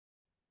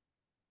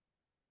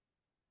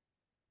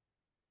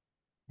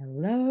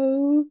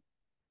Hello,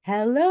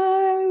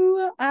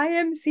 hello,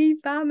 IMC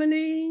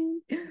family.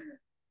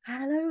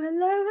 Hello,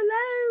 hello,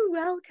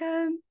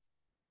 hello.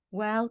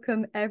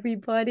 Welcome,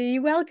 everybody.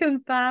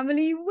 Welcome,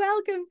 family.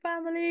 Welcome,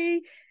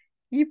 family.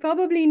 You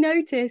probably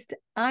noticed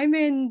I'm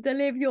in the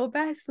Live Your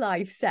Best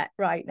Life set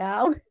right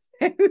now.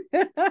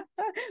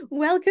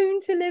 Welcome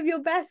to Live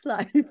Your Best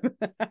Life.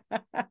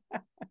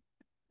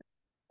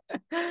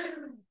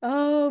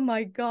 Oh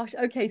my gosh.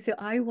 Okay, so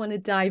I want to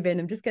dive in.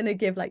 I'm just going to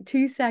give like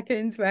 2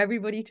 seconds for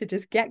everybody to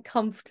just get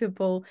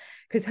comfortable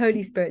because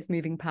Holy Spirit's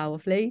moving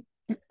powerfully.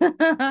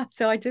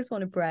 So I just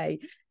want to pray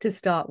to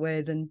start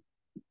with and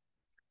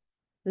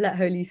let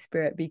Holy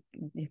Spirit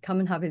come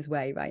and have his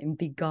way, right? And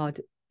be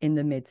God in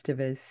the midst of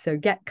us. So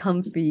get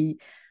comfy,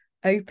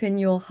 open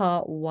your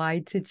heart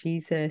wide to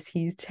Jesus.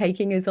 He's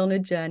taking us on a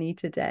journey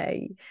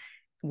today.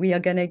 We are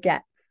going to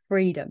get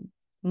freedom,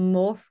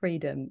 more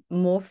freedom,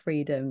 more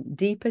freedom,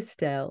 deeper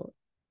still.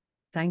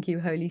 Thank you,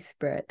 Holy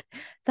Spirit.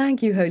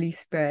 Thank you, Holy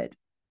Spirit.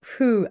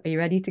 Whew, are you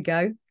ready to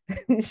go?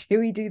 Should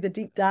we do the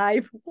deep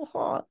dive?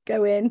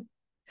 Go in.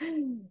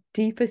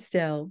 Deeper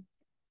still.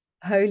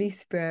 Holy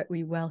Spirit,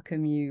 we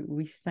welcome you.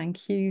 We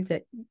thank you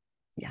that,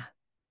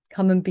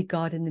 come and be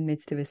God in the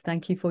midst of us.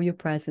 Thank you for your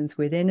presence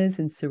within us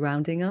and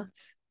surrounding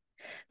us.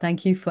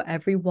 Thank you for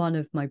every one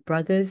of my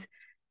brothers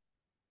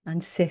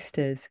and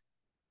sisters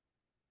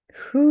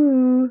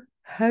who,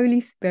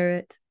 Holy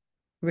Spirit,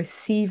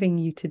 receiving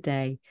you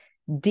today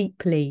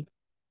deeply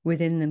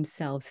within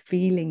themselves,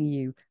 feeling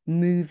you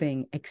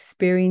moving,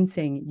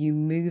 experiencing you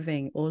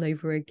moving all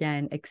over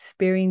again,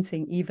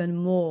 experiencing even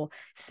more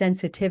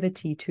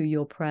sensitivity to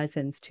your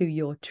presence, to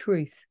your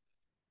truth.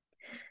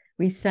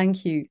 We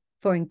thank you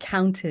for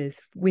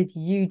encounters with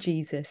you,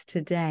 Jesus,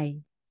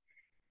 today.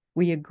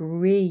 We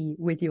agree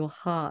with your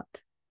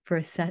heart for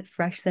a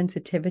fresh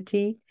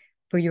sensitivity,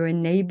 for your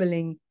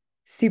enabling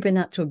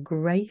supernatural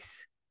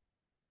grace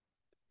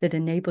that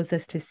enables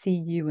us to see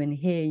you and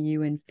hear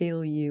you and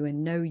feel you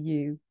and know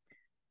you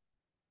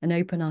and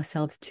open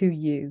ourselves to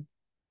you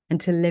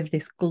and to live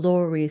this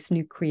glorious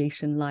new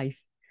creation life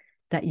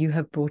that you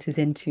have brought us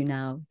into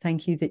now.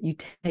 Thank you that you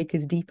take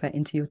us deeper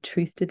into your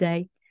truth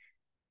today,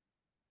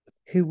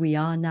 who we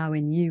are now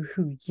in you,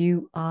 who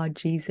you are,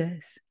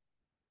 Jesus.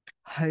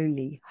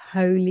 Holy,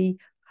 holy,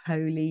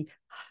 holy,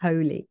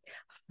 holy,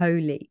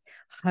 holy,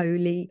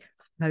 holy,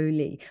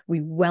 holy.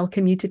 We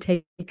welcome you to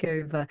take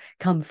over.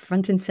 Come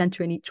front and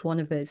center in each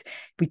one of us.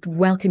 We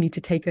welcome you to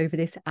take over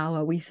this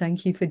hour. We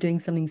thank you for doing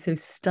something so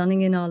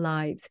stunning in our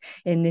lives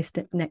in this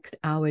next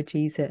hour,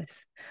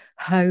 Jesus.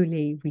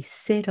 Holy, we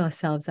sit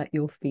ourselves at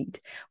your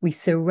feet. We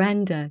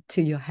surrender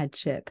to your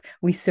headship.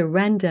 We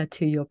surrender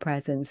to your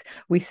presence.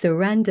 We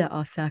surrender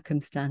our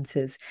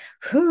circumstances.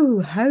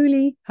 Who,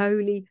 holy,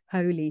 holy,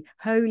 holy,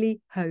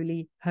 holy,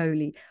 holy,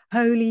 holy,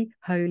 holy,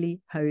 holy,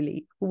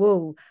 holy.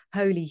 Whoa,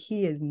 holy.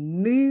 He is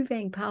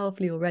moving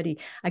powerfully already.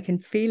 I can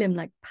feel him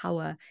like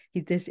power.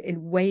 He's this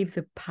in waves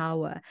of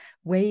power,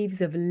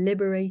 waves of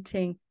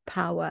liberating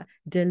power,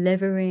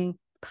 delivering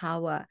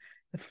power,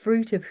 the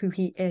fruit of who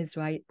he is,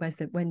 right?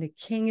 When the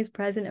king is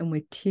present and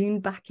we're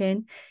tuned back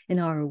in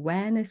our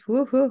awareness,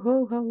 whoa, whoa,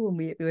 whoa, whoa, and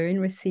we're in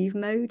receive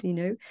mode,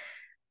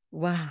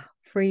 wow,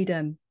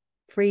 freedom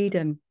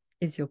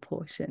is your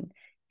portion.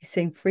 He's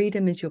saying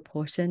freedom is your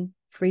portion.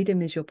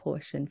 Freedom is your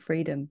portion.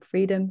 Freedom,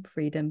 freedom,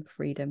 freedom,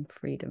 freedom,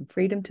 freedom,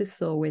 freedom to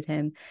soar with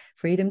him.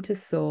 Freedom to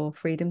soar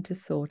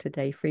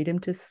today. Freedom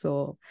to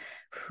soar.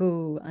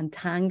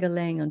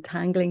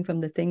 Untangling from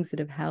the things that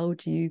have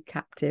held you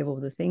captive or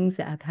the things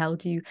that have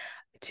held you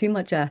too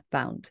much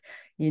earthbound,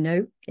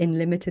 in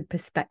limited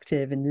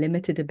perspective and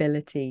limited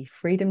ability.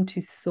 Freedom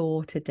to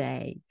soar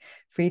today.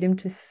 Freedom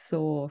to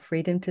soar,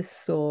 freedom to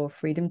soar,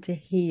 freedom to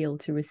heal,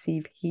 to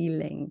receive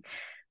healing.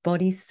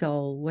 Body,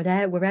 soul,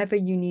 wherever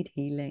you need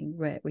healing,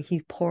 right?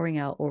 He's pouring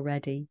out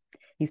already.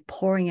 He's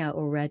pouring out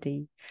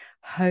already.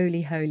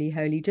 Holy, holy,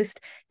 holy. Just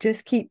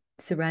keep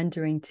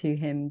surrendering to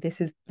him.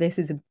 This is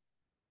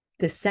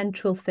the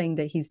central thing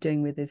that he's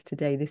doing with us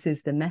today. This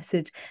is the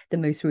message, the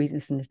most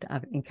recent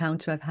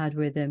encounter I've had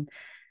with him.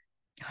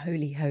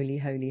 Holy, holy,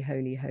 holy,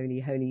 holy,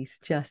 holy, holy. It's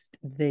just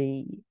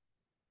the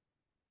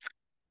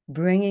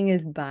bringing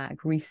us back,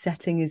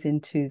 resetting us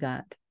into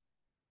that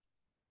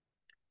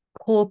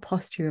core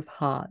posture of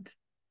heart,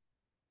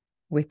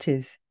 which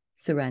is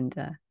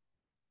surrender,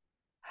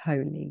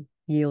 holy,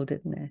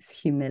 yieldedness,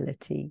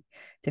 humility,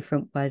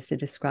 different words to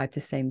describe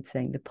the same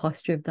thing. The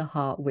posture of the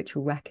heart, which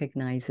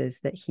recognizes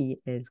that he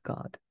is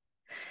God.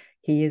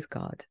 He is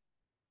God.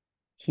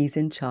 He's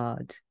in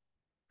charge.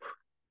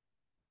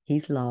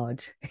 He's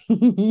large.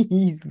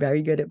 He's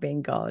very good at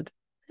being God.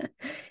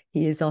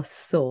 He is our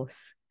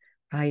source,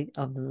 right,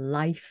 of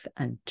life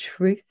and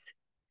truth.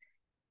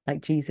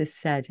 Like Jesus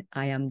said,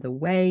 I am the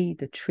way,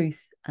 the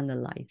truth, and the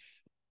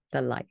life.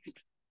 The life.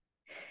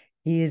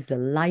 He is the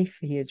life.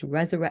 He is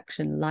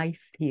resurrection life.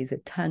 He is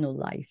eternal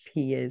life.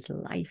 He is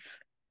life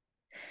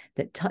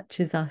that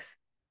touches us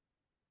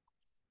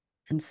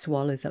and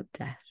swallows up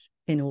death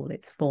in all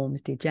its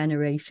forms: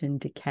 degeneration,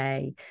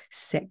 decay,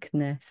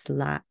 sickness,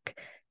 lack,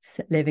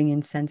 living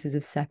in senses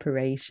of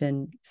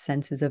separation,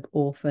 senses of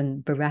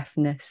orphan,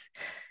 bereftness.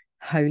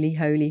 Holy,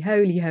 holy,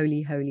 holy,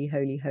 holy, holy,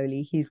 holy,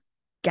 holy. He's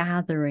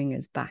gathering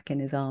us back in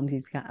his arms.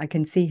 I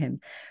can see him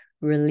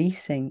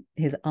releasing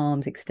his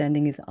arms,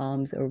 extending his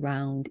arms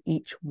around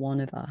each one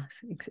of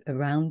us,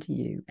 around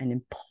you, and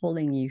then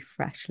pulling you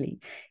freshly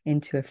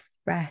into a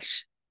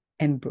fresh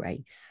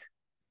embrace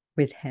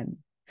with him,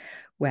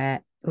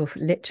 where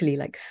literally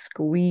like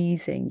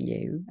squeezing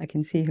you. I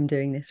can see him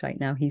doing this right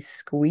now. He's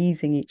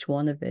squeezing each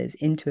one of us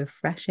into a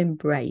fresh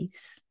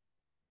embrace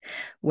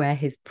where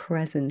his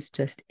presence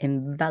just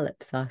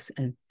envelops us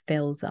and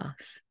fills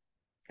us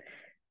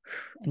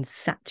and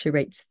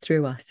saturates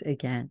through us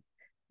again,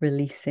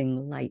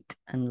 releasing light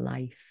and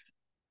life,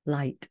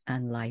 light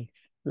and life,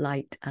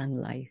 light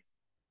and life.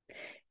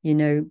 You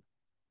know,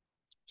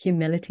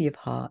 humility of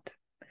heart,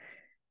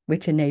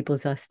 which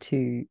enables us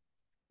to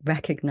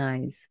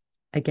recognize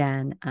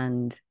again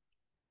and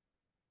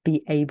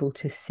be able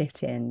to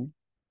sit in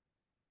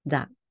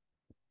that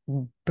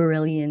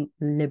brilliant,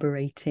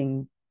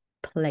 liberating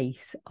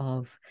place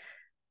of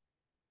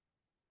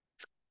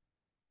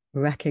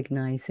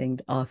recognizing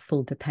our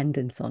full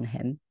dependence on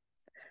him.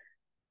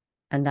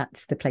 And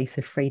that's the place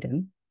of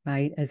freedom,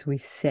 right? As we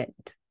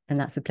sit, and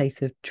that's the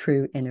place of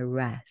true inner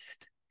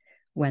rest,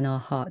 when our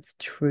hearts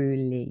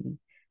truly,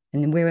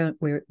 and we're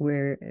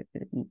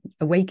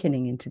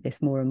awakening into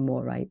this more and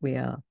more, right? We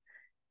are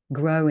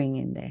growing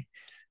in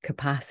this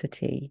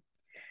capacity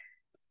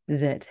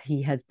that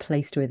he has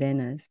placed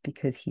within us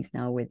because he's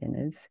now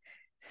within us.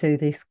 So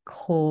this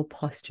core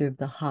posture of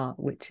the heart,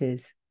 which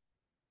is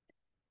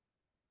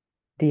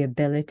the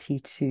ability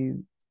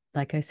to,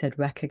 like I said,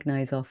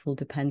 recognize our full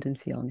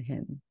dependency on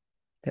him,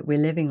 that we're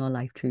living our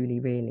life truly,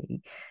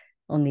 really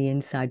on the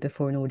inside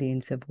before an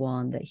audience of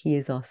one, that he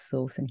is our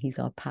source and he's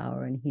our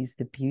power and he's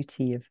the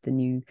beauty of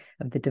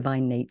the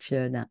divine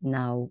nature, that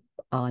now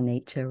our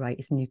nature, right,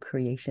 is new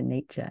creation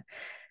nature.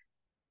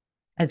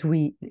 As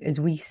we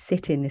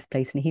sit in this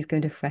place, and he's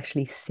going to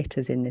freshly sit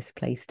us in this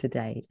place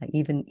today, like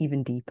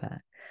even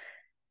deeper.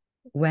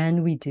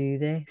 When we do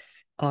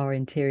this, our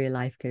interior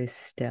life goes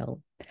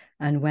still.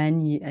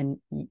 And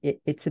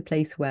it's a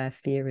place where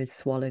fear is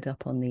swallowed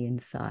up on the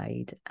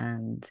inside,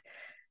 and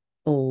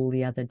all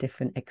the other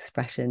different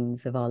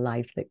expressions of our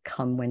life that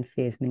come when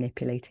fear is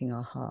manipulating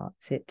our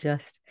hearts. It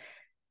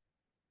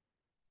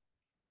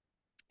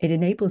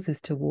enables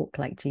us to walk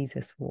like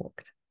Jesus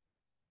walked,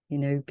 you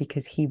know,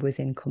 because he was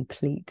in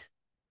complete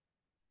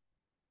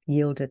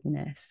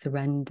yieldedness,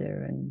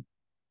 surrender, and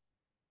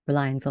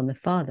reliance on the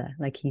Father.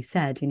 Like he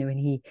said, you know, and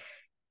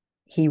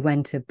he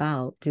went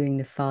about doing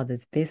the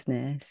Father's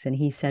business, and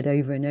he said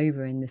over and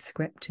over in the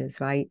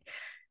scriptures, right,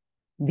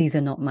 these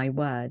are not my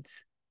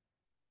words,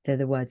 they're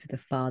the words of the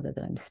Father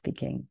that I'm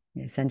speaking.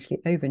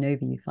 Essentially, over and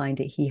over, you find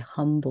it. He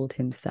humbled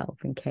himself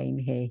and came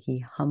here. He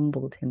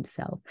humbled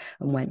himself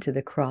and went to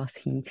the cross.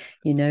 He,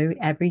 you know,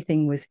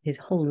 everything was his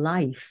whole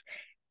life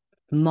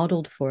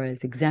modeled for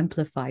us,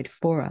 exemplified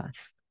for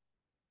us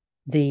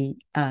the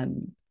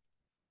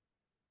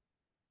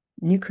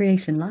new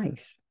creation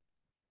life,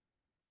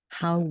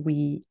 how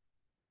we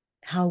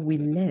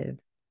live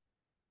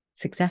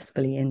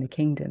successfully in the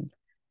kingdom.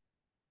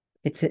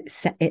 It's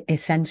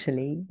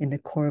essentially in the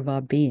core of our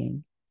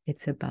being.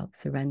 It's about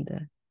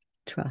surrender,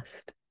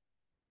 trust,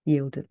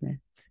 yieldedness.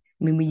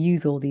 I mean, we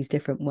use all these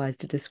different words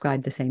to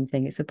describe the same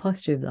thing. It's a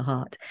posture of the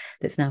heart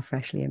that's now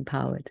freshly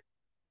empowered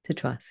to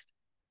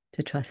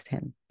trust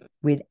him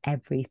with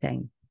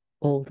everything,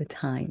 all the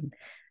time,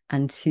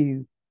 and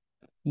to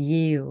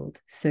yield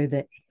so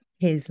that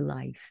his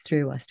life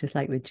through us, just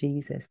like with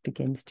Jesus,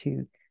 begins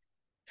to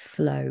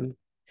flow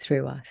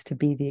through us, to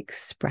be the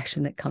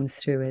expression that comes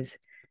through as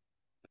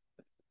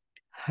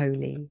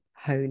holy,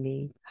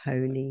 holy,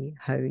 holy,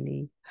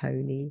 holy,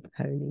 holy,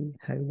 holy,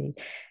 holy.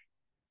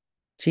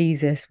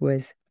 Jesus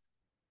was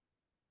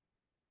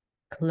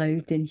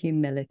clothed in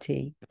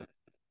humility,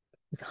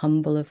 was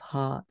humble of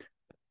heart,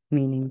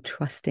 meaning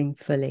trusting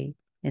fully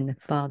in the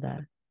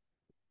Father,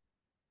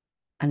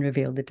 and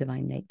revealed the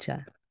divine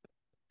nature.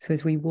 So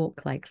as we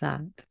walk like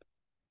that,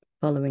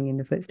 following in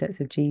the footsteps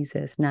of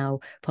Jesus,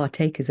 now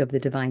partakers of the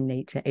divine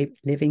nature,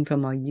 living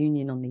from our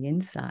union on the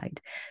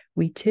inside,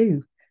 we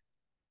too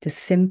just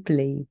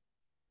simply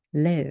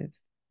live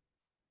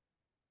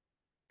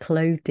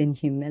clothed in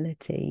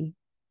humility,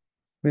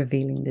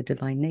 revealing the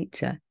divine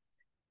nature.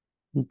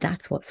 And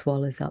that's what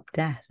swallows up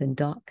death and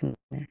darkness.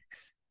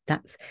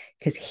 That's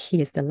because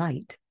he is the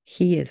light.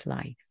 He is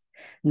life.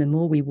 And the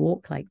more we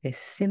walk like this,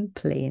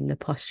 simply in the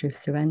posture of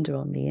surrender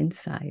on the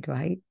inside,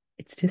 right?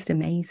 It's just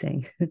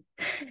amazing.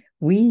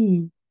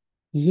 We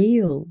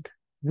yield,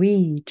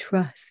 we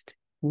trust,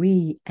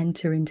 we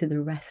enter into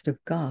the rest of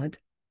God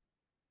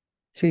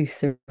through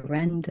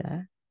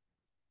surrender.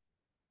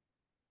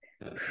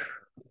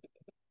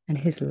 And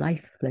his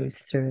life flows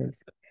through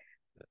us.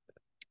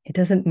 It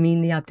doesn't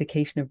mean the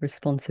abdication of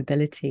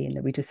responsibility and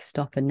that we just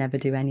stop and never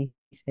do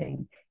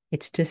anything.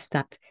 It's just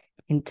that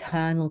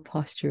internal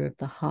posture of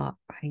the heart,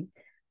 right?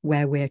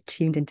 Where we're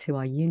tuned into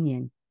our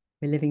union.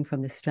 We're living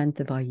from the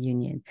strength of our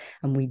union.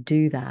 And we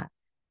do that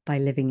by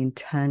living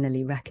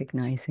internally,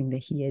 recognizing that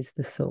he is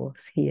the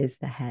source, he is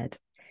the head,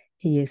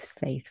 he is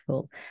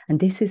faithful. And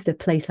this is the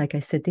place, like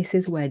I said, this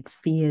is where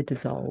fear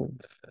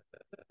dissolves.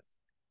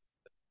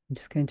 I'm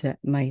just going to,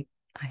 I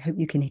hope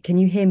you can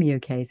you hear me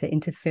okay? Is there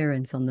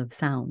interference on the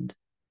sound?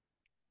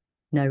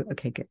 No?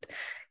 Okay,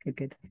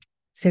 good.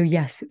 So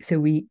yes, so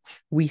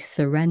we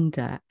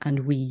surrender and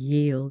we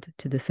yield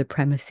to the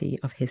supremacy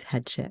of his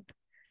headship.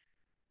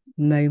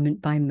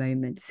 Moment by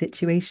moment,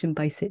 situation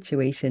by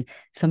situation,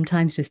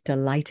 sometimes just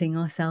delighting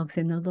ourselves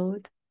in the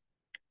Lord.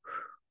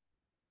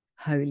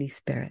 Holy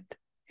Spirit,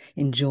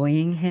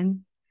 enjoying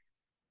him,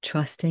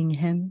 trusting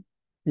him,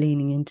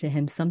 leaning into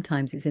him.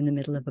 Sometimes it's in the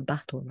middle of a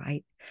battle,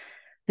 right?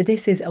 But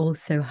this is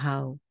also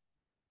how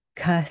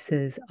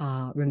curses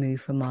are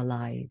removed from our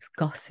lives,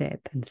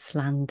 gossip and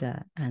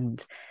slander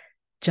and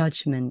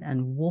judgment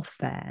and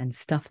warfare and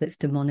stuff that's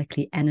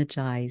demonically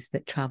energized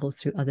that travels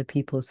through other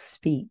people's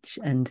speech.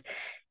 And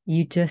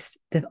you just,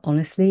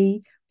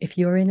 honestly, if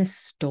you're in a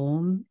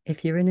storm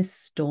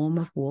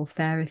of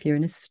warfare, if you're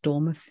in a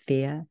storm of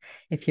fear,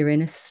 if you're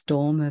in a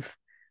storm of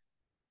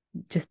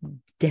just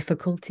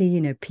difficulty,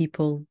 you know,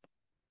 people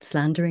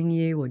slandering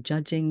you or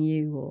judging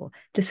you, or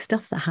the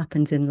stuff that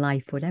happens in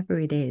life, whatever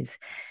it is,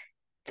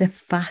 the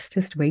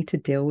fastest way to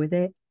deal with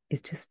it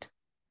is just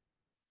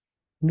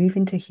move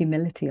into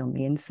humility on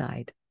the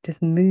inside.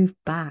 Just move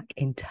back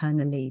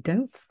internally.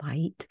 Don't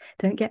fight.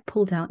 Don't get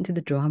pulled out into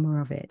the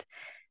drama of it.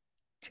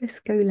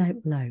 Just go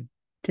low.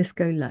 Just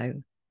go low.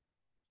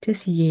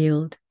 Just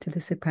yield to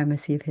the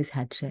supremacy of his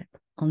headship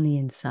on the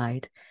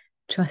inside,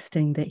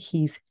 trusting that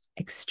he's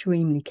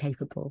extremely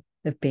capable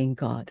of being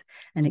God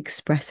and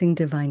expressing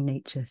divine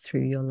nature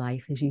through your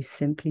life as you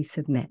simply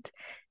submit,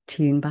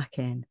 tune back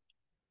in,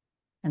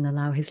 and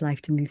allow his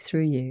life to move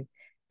through you,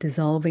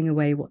 dissolving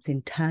away what's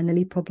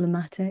internally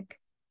problematic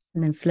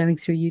and then flowing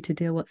through you to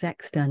deal what's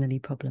externally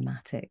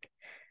problematic.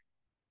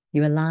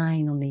 You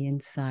align on the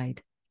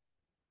inside,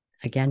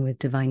 again, with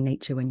divine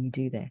nature when you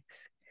do this.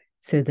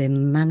 So the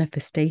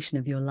manifestation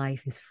of your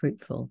life is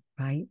fruitful,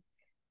 right?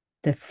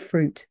 The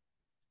fruit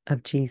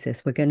of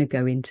Jesus. We're going to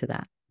go into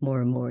that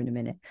more and more in a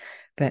minute.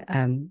 But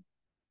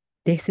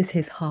this is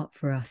his heart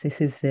for us.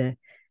 This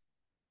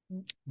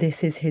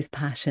is his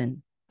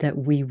passion, that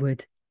we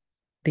would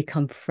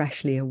become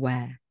freshly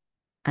aware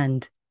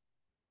and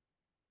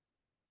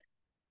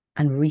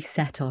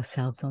reset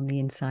ourselves on the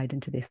inside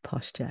into this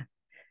posture.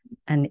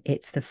 And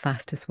it's the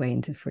fastest way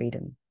into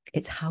freedom.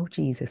 It's how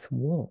Jesus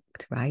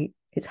walked, right?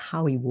 It's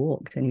how he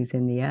walked when he was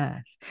in the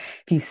earth.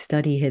 If you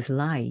study his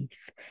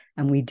life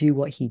and we do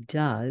what he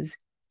does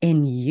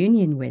in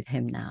union with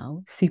him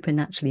now,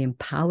 supernaturally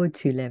empowered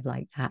to live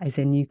like that as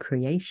a new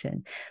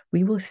creation,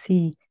 we will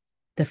see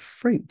the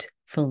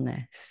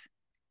fruitfulness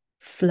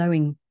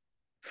flowing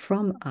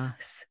from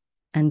us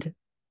and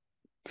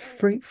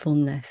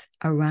fruitfulness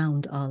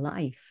around our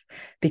life,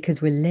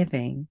 because we're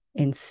living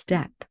in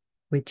step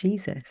with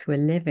Jesus. We're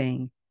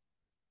living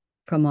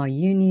from our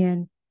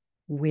union.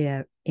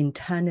 We're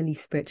internally,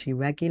 spiritually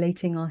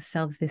regulating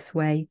ourselves this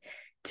way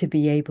to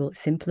be able,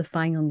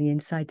 simplifying on the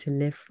inside, to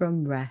live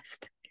from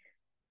rest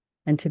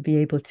and to be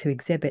able to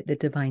exhibit the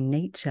divine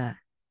nature,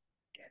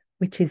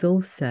 which is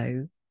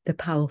also the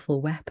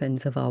powerful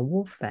weapons of our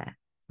warfare,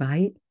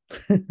 right?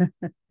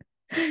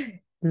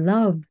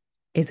 Love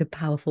is a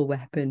powerful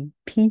weapon.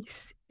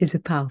 Peace is a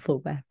powerful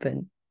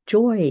weapon.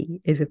 Joy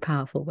is a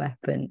powerful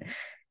weapon.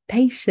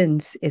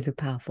 Patience is a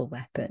powerful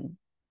weapon,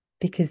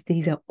 because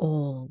these are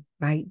all,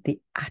 right, the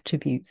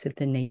attributes of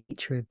the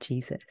nature of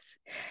Jesus.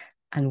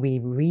 And we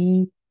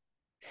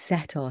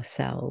reset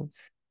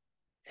ourselves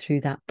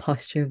through that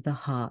posture of the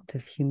heart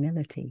of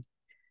humility,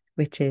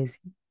 which is,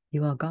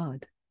 you are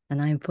God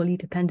and I am fully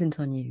dependent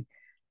on you.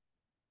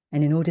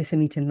 And in order for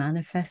me to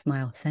manifest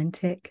my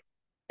authentic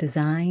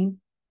design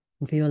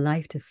and for your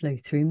life to flow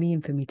through me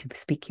and for me to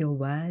speak your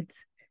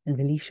words and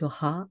release your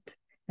heart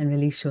and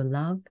release your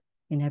love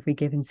in every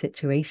given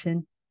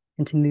situation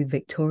and to move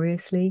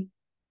victoriously,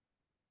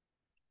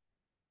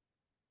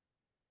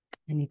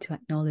 I need to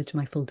acknowledge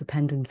my full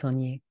dependence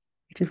on you,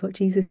 which is what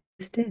Jesus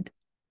did.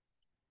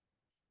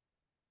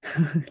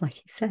 Like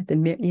he said, the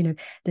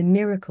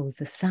miracles,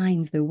 the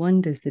signs, the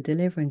wonders, the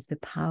deliverance, the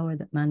power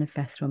that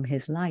manifests from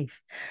his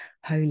life,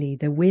 holy,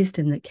 the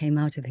wisdom that came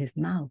out of his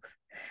mouth,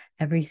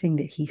 everything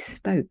that he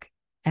spoke,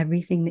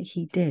 everything that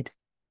he did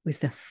was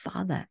the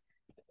Father,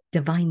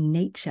 divine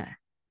nature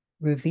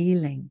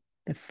revealing,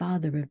 the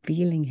Father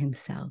revealing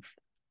himself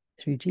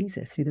through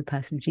Jesus, through the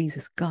person of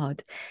Jesus,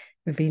 God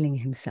revealing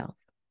himself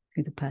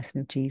through the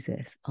person of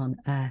Jesus on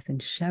earth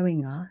and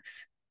showing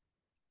us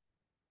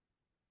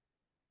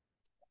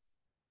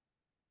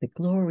the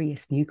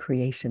glorious new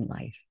creation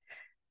life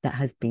that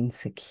has been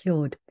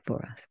secured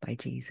for us by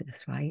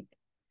Jesus, right?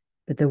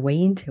 But the way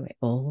into it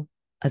all,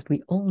 as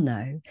we all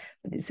know,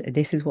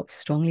 this is what's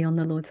strongly on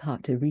the Lord's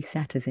heart, to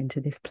reset us into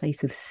this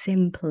place of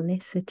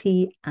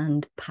simplicity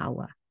and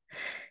power.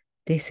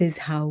 This is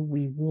how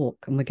we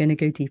walk. And we're going to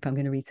go deep. I'm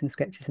going to read some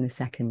scriptures in a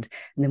second,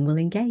 and then we'll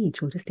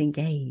engage. We'll just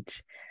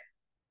engage.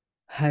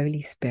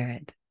 Holy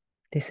Spirit,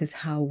 this is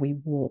how we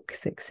walk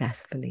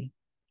successfully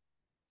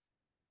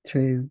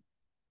through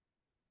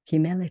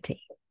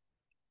humility.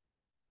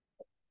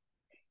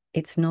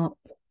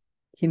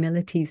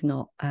 Humility's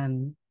not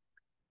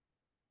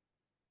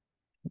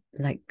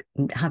like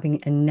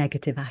having a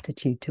negative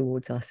attitude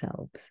towards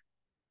ourselves,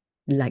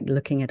 like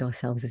looking at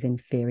ourselves as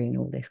inferior and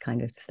all this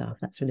kind of stuff.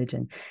 That's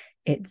religion.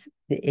 It's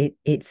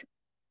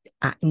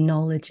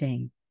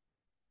acknowledging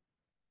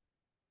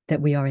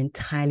that we are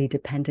entirely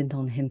dependent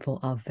on him for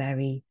our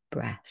very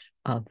breath,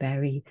 our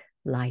very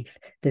life,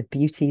 the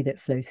beauty that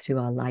flows through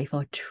our life.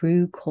 Our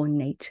true core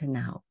nature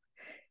now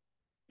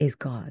is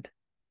God,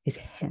 is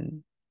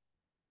him,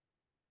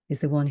 is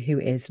the one who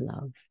is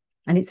love.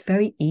 And it's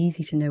very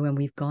easy to know when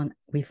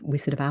we're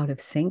sort of out of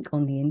sync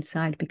on the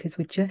inside, because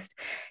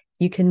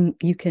you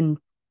can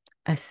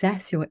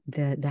assess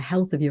the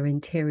health of your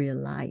interior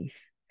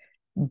life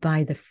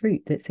by the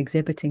fruit that's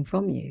exhibiting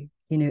from you.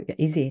 You know,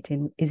 is it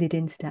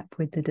in step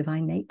with the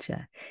divine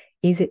nature?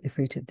 Is it the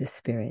fruit of the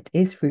Spirit?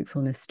 Is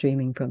fruitfulness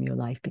streaming from your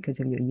life because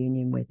of your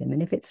union with him?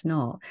 And if it's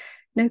not,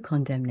 no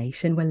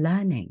condemnation. We're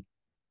learning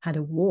how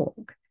to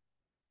walk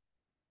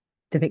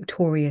the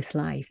victorious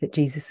life that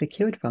Jesus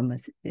secured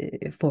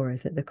for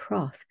us at the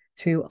cross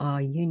through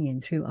our union,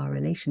 through our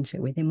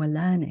relationship with him. We're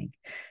learning,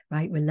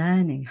 right? We're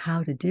learning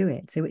how to do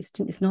it. So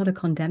it's not a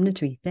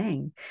condemnatory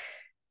thing.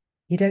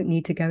 You don't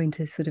need to go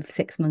into sort of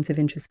 6 months of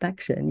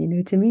introspection. You know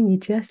what I mean? You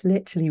just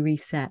literally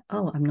reset.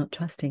 Oh, I'm not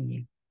trusting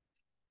you.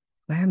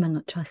 Where am I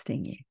not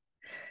trusting you?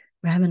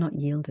 Where am I not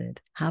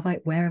yielded?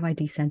 Where have I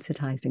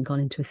desensitized and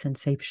gone into a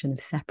sensation of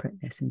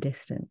separateness and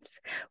distance?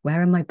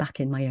 Where am I back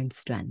in my own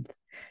strength,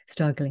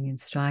 struggling and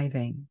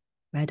striving?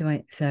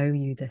 So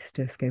you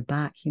just go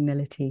back,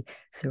 humility,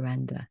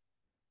 surrender.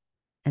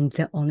 And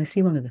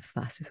honestly, one of the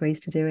fastest ways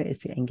to do it is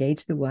to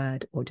engage the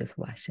word or just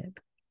worship.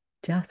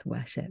 Just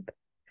worship.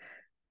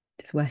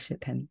 Just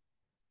worship him.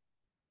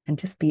 And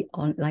just be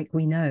on, like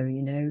we know,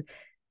 you know,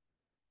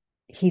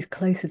 he's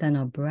closer than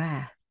our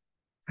breath,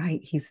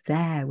 right? He's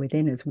there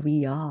within us.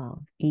 We are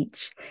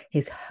each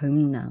his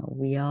home now.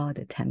 We are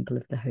the temple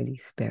of the Holy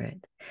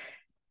Spirit.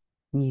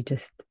 And you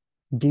just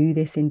do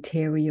this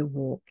interior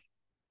walk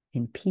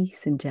in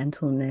peace and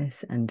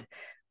gentleness and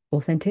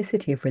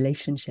authenticity of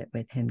relationship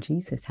with him.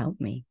 Jesus, help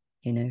me,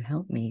 you know,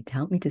 help me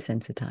to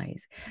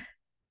sensitize.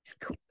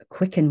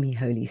 Quicken me,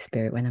 Holy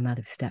Spirit, when I'm out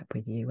of step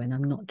with you, when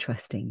I'm not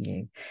trusting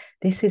you.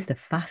 This is the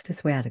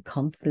fastest way out of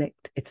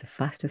conflict. It's the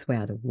fastest way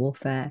out of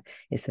warfare.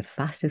 It's the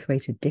fastest way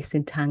to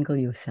disentangle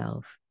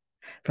yourself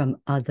from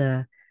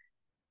other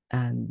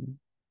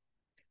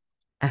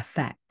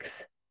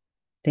effects,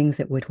 things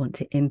that would want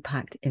to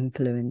impact,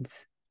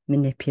 influence,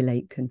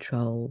 manipulate,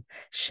 control,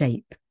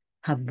 shape,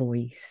 have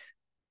voice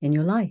in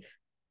your life.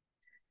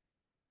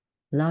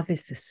 Love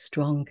is the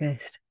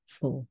strongest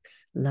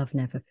force. Love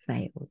never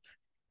fails.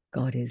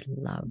 God is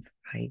love,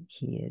 right?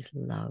 He is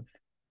love.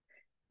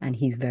 And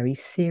he's very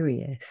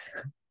serious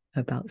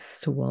about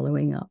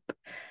swallowing up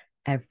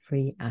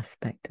every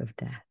aspect of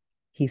death.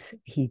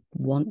 He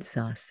wants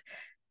us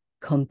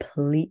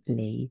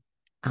completely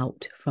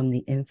out from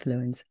the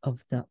influence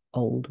of the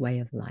old way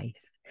of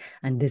life.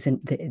 And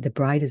the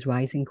bride is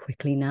rising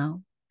quickly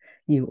now.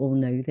 You all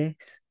know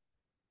this.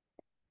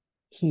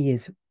 He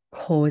is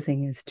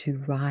causing us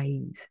to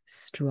rise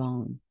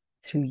strong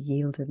through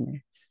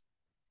yieldedness,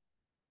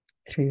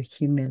 through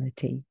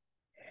humility.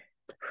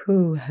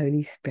 Ooh,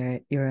 Holy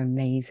Spirit, you're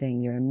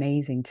amazing. You're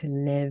amazing to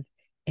live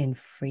in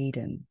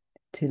freedom,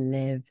 to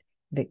live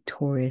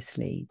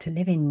victoriously, to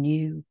live in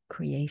new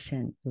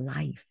creation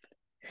life.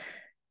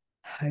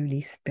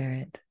 Holy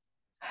Spirit,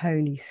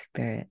 Holy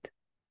Spirit.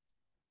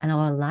 And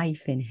our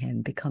life in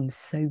him becomes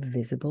so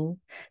visible.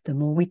 The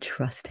more we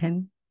trust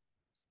him,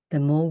 the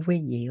more we're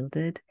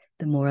yielded,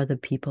 the more other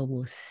people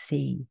will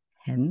see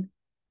him.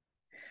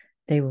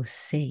 They will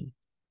see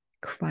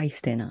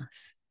Christ in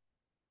us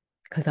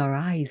because our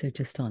eyes are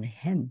just on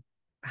him,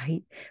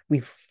 right?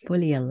 We've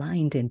fully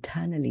aligned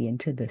internally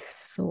into the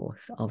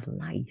source of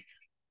life.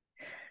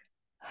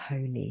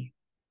 Holy.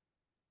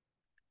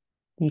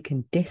 You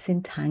can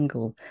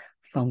disentangle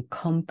from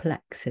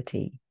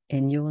complexity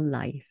in your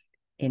life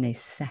in a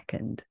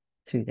second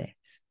through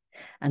this.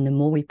 And the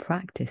more we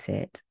practice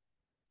it,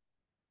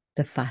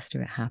 the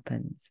faster it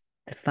happens,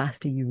 the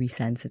faster you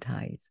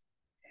resensitize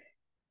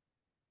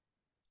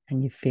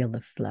and you feel the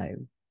flow.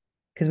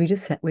 Because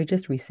we're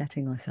just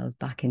resetting ourselves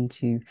back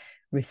into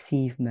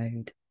receive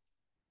mode,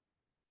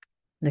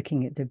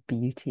 looking at the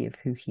beauty of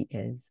who he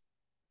is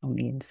on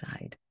the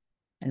inside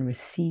and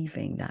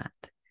receiving that.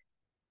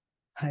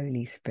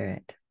 Holy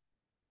Spirit,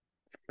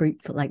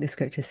 fruitful, like the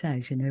scripture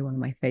says, you know, one of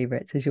my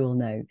favorites, as you all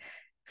know,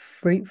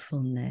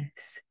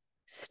 fruitfulness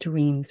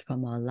streams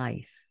from our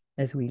life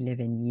as we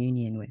live in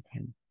union with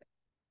him.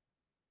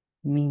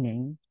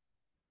 Meaning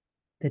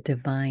the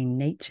divine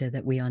nature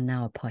that we are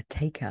now a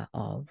partaker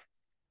of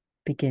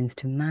begins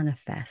to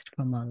manifest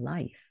from our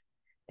life.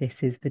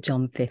 This is the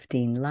John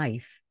 15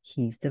 life.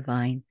 He's the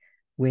vine,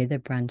 we're the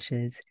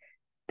branches.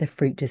 The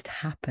fruit just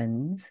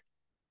happens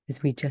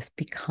as we just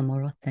become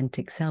our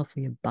authentic self.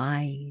 We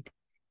abide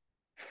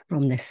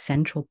from the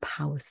central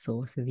power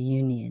source of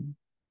union,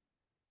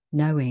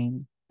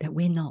 knowing that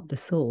we're not the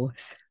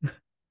source.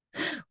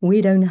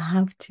 We don't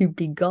have to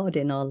be God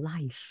in our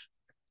life.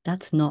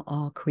 That's not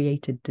our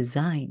created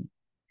design.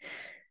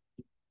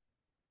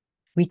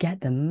 We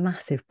get the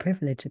massive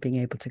privilege of being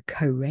able to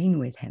co-reign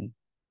with him,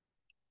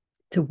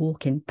 to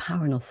walk in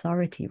power and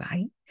authority,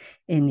 right,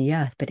 in the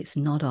earth. But it's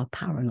not our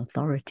power and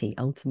authority.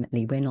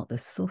 Ultimately, we're not the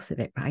source of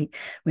it, right?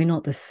 We're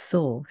not the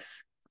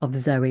source of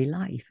Zoe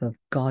life, of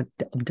God,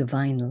 of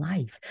divine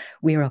life.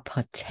 We're a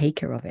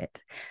partaker of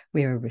it.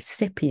 We're a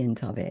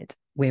recipient of it.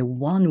 We're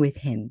one with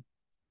him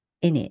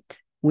in it.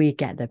 We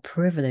get the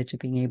privilege of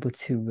being able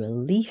to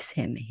release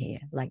him here,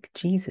 like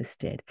Jesus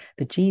did.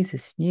 But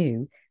Jesus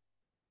knew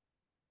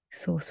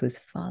source was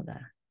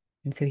Father.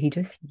 And so he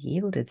just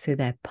yielded. So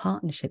their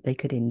partnership, they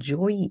could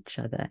enjoy each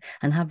other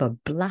and have a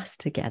blast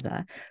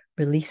together,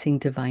 releasing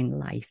divine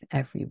life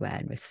everywhere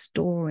and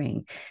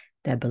restoring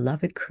their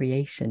beloved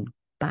creation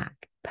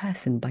back,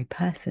 person by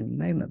person,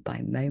 moment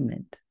by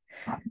moment.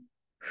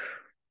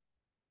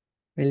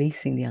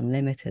 Releasing the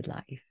unlimited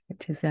life,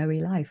 which is Zoe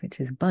life,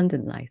 which is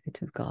abundant life,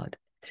 which is God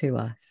through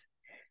us.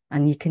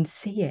 And you can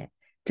see it.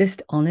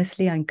 Just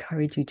honestly, I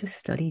encourage you, just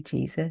study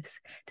Jesus.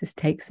 Just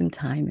take some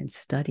time and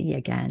study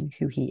again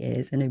who he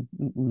is. I know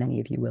many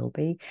of you will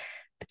be,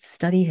 but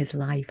study his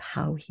life,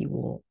 how he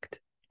walked,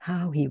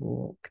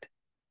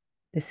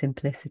 the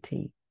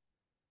simplicity,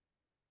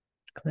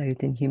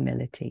 clothed in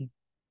humility,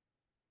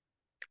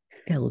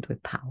 filled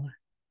with power,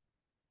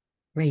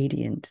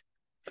 radiant,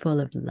 full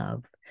of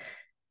love.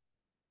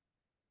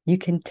 You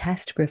can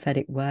test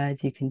prophetic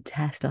words. You can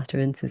test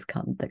utterances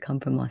that come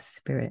from our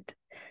spirit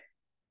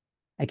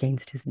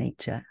against his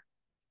nature.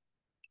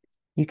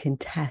 You can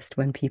test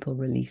when people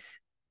release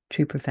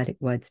true prophetic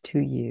words to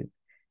you,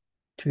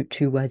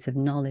 true words of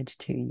knowledge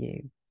to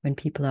you. When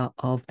people are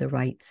of the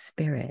right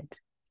spirit,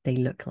 they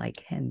look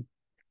like him,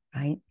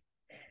 right?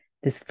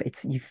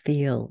 You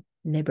feel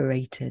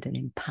liberated and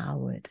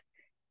empowered.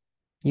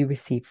 You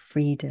receive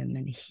freedom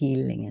and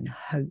healing, and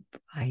hope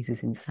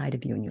rises inside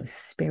of you, and your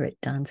spirit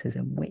dances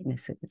and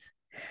witnesses.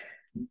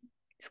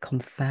 It's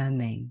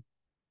confirming.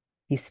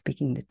 He's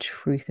speaking the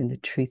truth, and the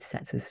truth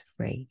sets us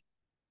free.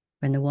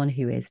 When the one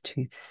who is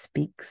truth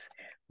speaks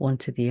one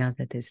to the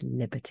other, there's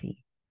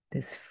liberty,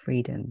 there's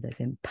freedom, there's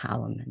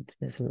empowerment,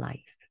 there's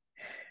life.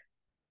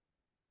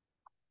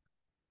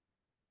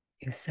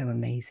 You're so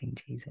amazing,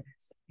 Jesus.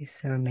 You're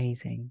so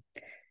amazing.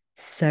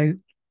 So,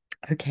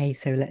 okay,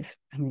 so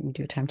I'm going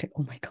to do a time check.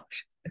 Oh my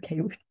gosh.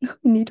 Okay, we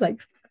need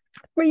like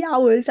 3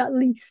 hours at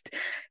least.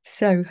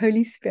 So,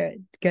 Holy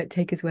Spirit,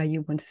 take us where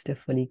you want us to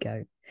fully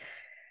go.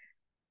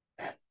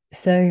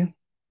 So,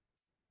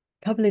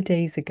 a couple of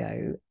days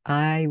ago,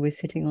 I was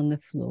sitting on the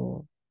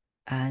floor,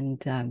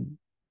 and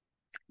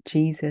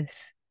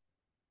Jesus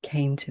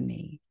came to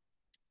me,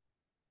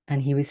 and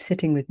he was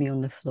sitting with me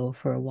on the floor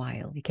for a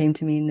while. He came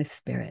to me in the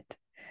spirit,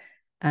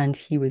 and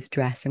he was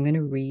dressed. I'm going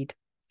to read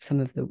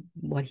some of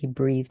what he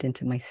breathed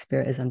into my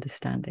spirit as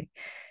understanding.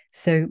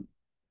 So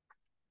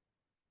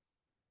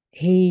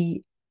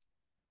he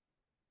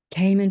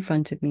came in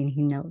front of me, and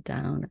he knelt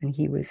down, and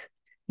he was,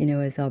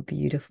 as our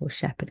beautiful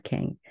shepherd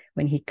king,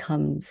 when he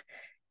comes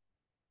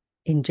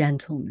in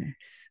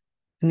gentleness.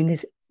 I mean,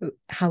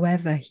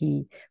 however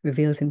he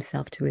reveals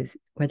himself to us,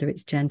 whether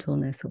it's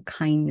gentleness or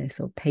kindness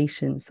or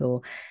patience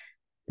or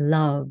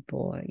love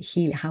or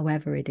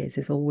however it is,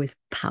 there's always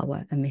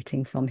power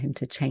emitting from him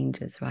to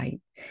change us, right?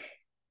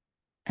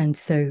 And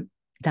so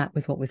that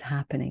was what was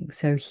happening.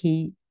 So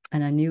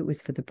and I knew it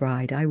was for the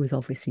bride. I was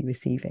obviously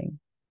receiving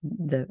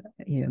the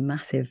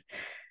massive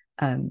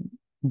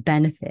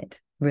benefit,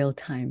 real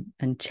time,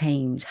 and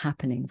change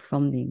happening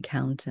from the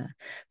encounter.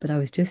 But I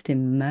was just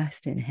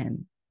immersed in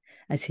him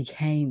as he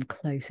came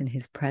close, and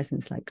his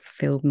presence like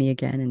filled me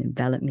again and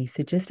enveloped me.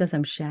 So just as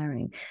I'm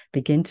sharing,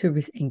 begin to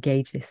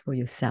engage this for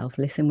yourself.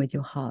 Listen with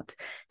your heart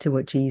to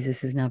what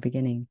Jesus is now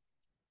beginning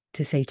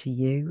to say to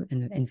you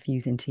and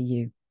infuse into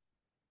you.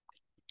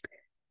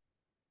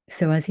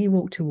 So as he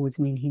walked towards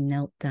me and he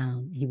knelt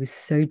down, he was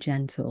so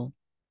gentle,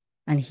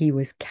 and he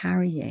was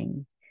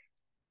carrying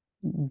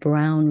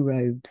brown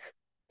robes,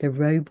 the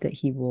robe that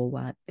he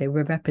wore. They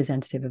were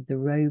representative of the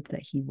robe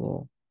that he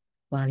wore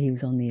while he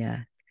was on the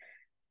earth.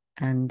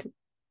 And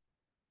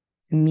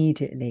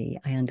immediately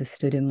I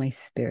understood in my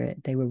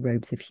spirit they were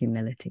robes of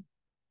humility.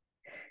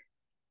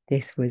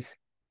 This was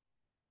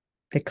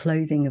the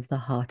clothing of the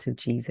heart of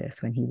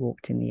Jesus when he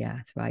walked in the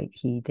earth, right?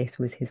 This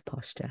was his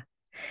posture.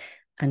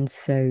 And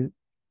so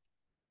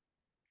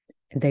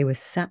they were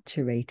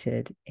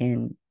saturated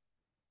in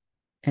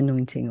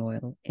anointing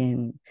oil,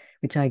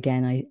 which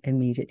I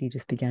immediately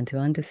just began to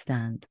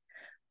understand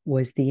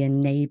was the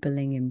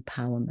enabling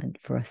empowerment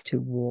for us to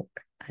walk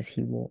as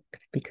he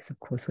walked, because of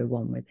course we're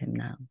one with him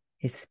now.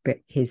 His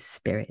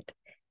spirit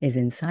is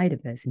inside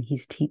of us, and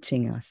he's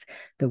teaching us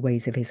the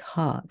ways of his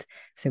heart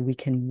so we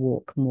can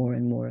walk more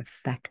and more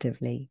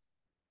effectively,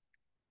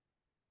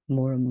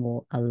 more and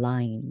more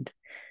aligned,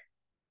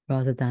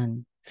 rather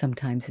than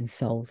sometimes in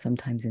soul,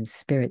 sometimes in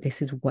spirit.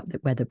 This is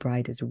where the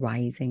bride is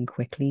rising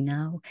quickly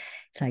now.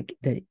 It's like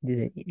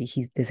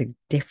there's a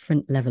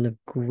different level of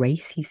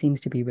grace he seems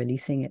to be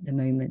releasing at the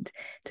moment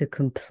to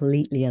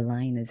completely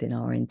align us in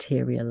our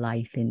interior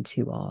life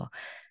into our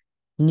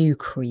new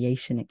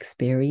creation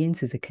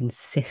experience as a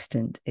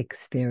consistent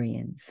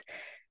experience.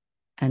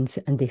 And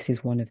this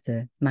is one of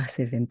the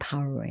massive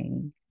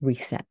empowering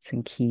resets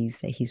and keys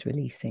that he's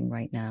releasing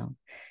right now.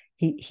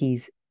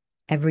 He's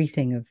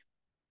everything of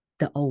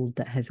the old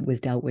that was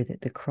dealt with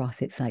at the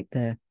cross. It's like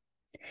the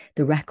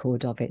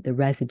record of it, the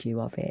residue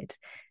of it.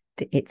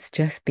 It's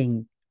just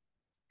being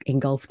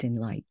engulfed in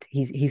light.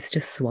 He's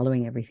just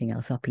swallowing everything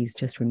else up. He's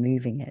just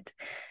removing it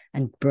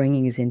and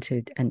bringing us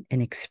into an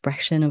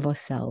expression of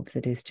ourselves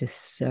that is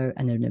just so,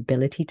 and an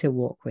ability to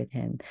walk with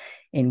him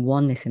in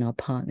oneness in our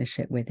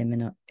partnership with him.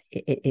 And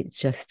it's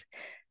just,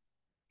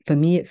 for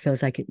me, it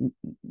feels like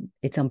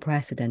it's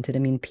unprecedented. I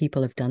mean,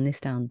 people have done this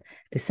down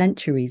the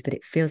centuries, but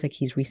it feels like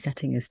he's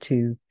resetting us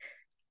to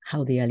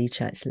how the early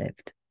church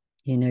lived,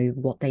 you know,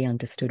 what they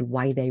understood,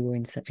 why they were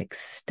in such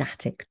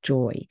ecstatic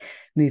joy,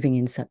 moving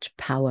in such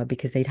power,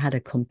 because they'd had a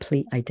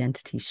complete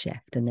identity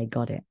shift and they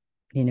got it,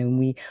 you know. And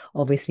we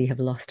obviously have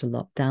lost a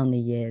lot down the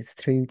years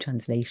through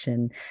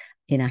translation,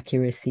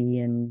 inaccuracy,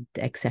 and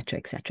etc.,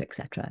 etc.,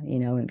 etc. You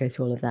know, I won't go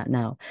through all of that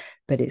now,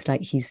 but it's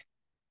like he's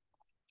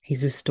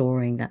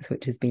restoring that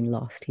which has been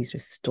lost. He's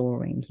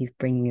restoring, he's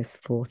bringing us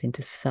forth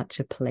into such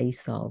a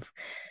place of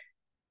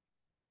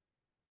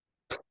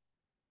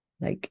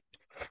like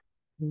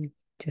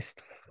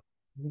just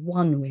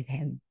one with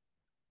him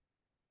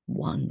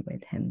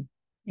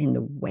in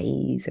the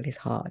ways of his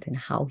heart and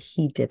how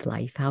he did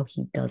life, how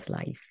he does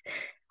life,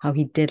 how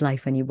he did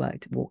life when he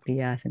walked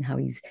the earth, and how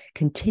he's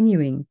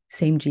continuing,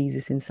 same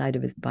Jesus inside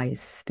of us by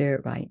his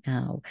spirit right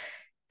now,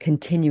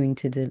 continuing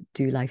to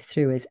do life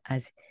through us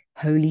as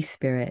Holy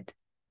Spirit,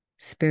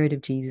 Spirit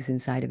of Jesus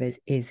inside of us,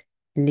 is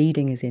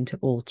leading us into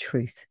all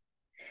truth.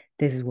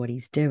 This is what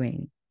he's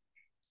doing.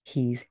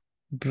 He's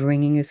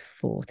bringing us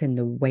forth in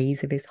the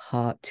ways of his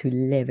heart to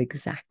live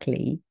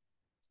exactly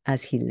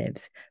as he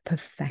lives,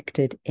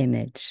 perfected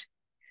image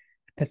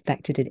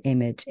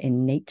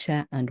in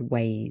nature and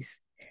ways,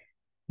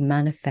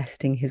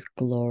 manifesting his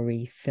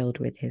glory, filled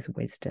with his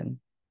wisdom,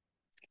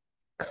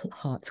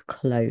 hearts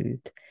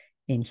clothed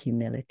in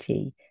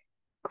humility,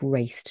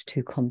 graced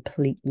to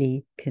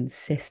completely,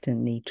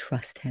 consistently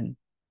trust him,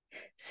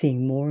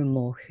 seeing more and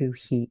more who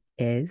he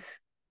is.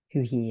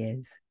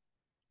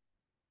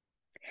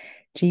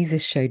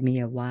 Jesus showed me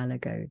a while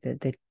ago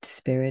that the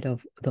spirit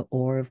of the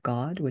awe of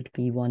God would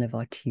be one of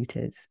our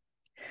tutors,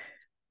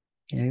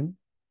 you know,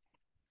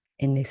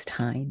 in this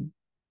time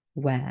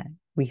where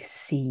we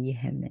see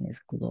him in his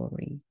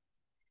glory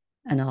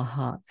and our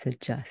hearts are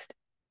just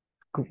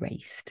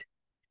graced.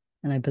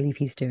 And I believe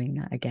he's doing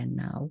that again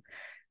now.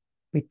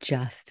 We're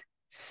just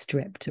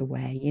stripped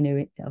away, you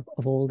know,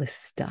 of all the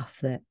stuff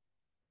that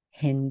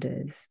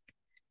hinders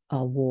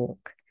our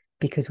walk,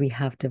 because we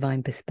have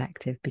divine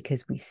perspective,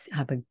 because we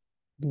have a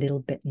little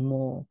bit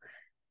more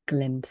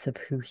glimpse of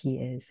who he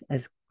is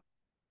as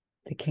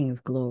the King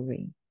of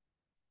Glory,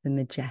 the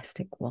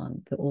majestic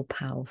one, the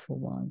all-powerful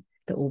one,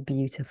 the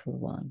all-beautiful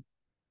one,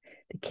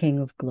 the King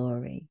of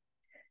Glory,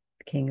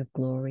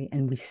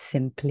 and we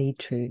simply,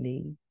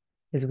 truly,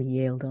 as we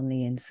yield on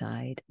the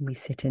inside and we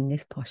sit in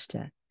this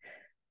posture,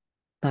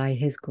 by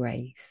his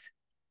grace,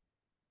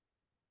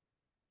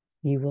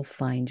 you will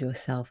find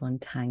yourself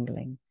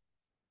untangling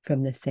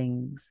from the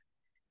things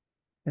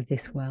of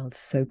this world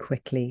so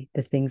quickly,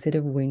 the things that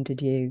have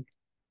wounded you.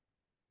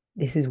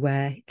 This is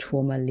where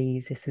trauma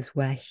leaves. This is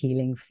where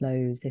healing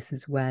flows. This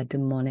is where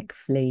demonic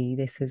flee.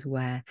 This is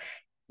where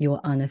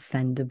you're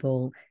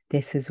unoffendable.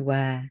 This is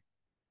where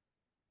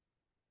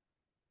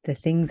the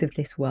things of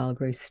this world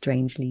grow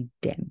strangely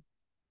dim,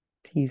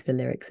 to use the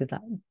lyrics of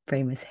that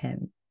famous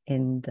hymn,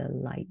 in the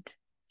light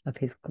of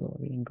his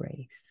glory and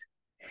grace.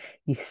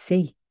 You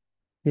see,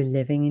 you're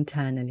living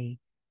internally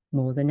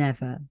more than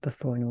ever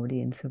before an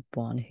audience of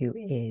one who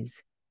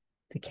is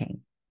the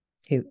King,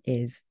 who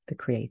is the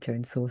creator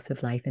and source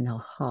of life, and our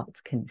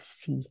hearts can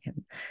see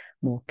him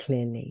more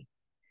clearly.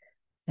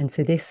 And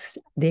so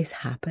this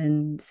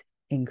happens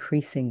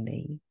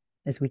increasingly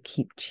as we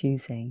keep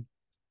choosing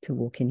to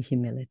walk in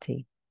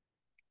humility,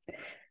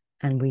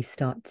 and we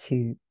start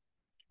to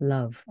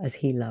love as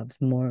he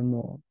loves more and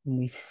more, and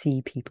we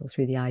see people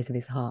through the eyes of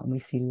his heart, and we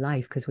see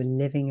life because we're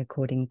living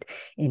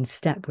in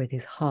step with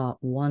his heart,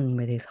 one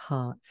with his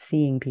heart,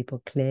 seeing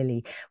people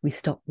clearly. We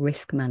stop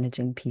risk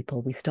managing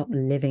people. We stop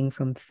living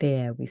from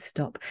fear. We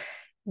stop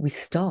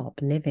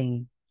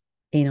living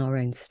in our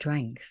own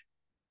strength.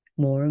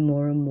 More and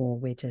more and more,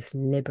 we're just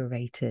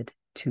liberated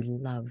to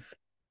love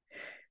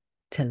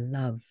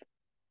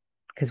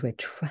because we're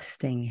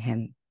trusting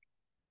him.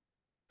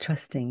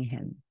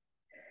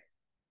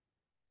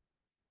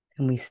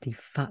 And we see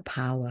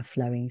power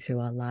flowing through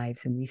our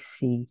lives, and we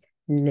see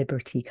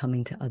liberty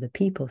coming to other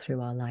people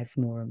through our lives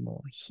more and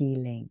more,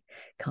 healing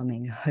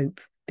coming, hope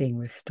being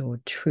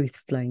restored,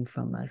 truth flowing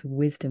from us,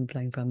 wisdom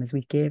flowing from us.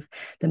 We give,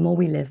 the more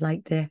we live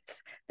like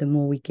this, the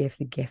more we give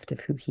the gift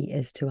of who he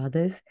is to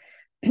others.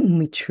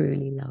 We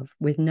truly love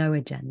with no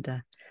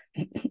agenda.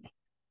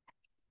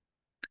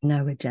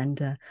 No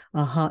agenda.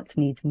 Our heart's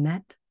needs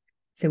met.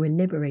 So we're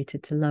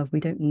liberated to love. We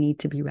don't need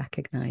to be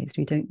recognized.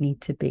 We don't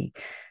need to be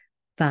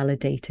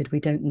validated. We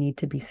don't need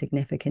to be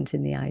significant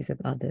in the eyes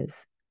of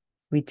others.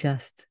 We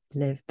just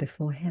live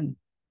before him,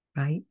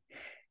 right?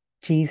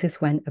 Jesus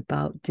went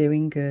about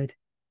doing good,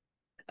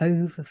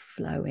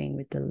 overflowing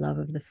with the love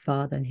of the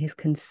Father, and his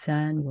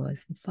concern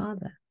was the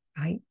Father,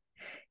 right?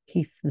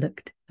 He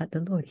looked at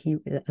the Lord,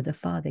 at the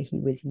Father. He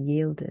was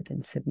yielded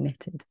and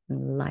submitted,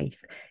 and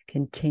life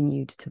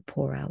continued to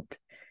pour out.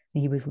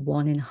 And he was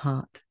one in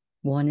heart,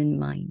 one in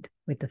mind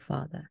with the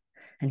Father.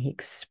 And he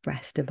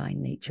expressed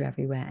divine nature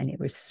everywhere, and it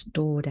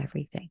restored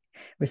everything,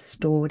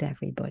 restored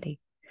everybody.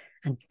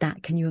 And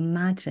that, can you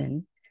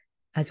imagine,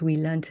 as we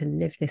learn to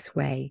live this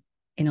way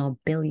in our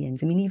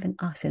billions? I mean, even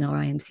us in our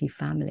IMC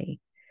family,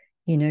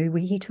 you know,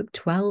 he took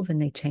 12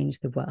 and they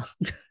changed the world.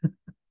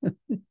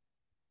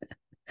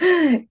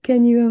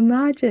 Can you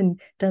imagine?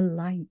 The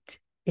light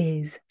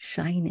is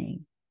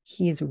shining.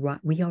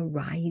 We are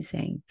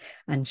rising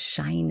and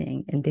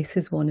shining. And this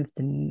is one of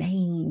the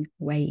main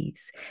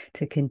ways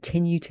to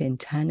continue to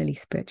internally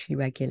spiritually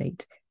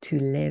regulate, to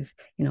live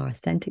in our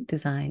authentic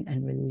design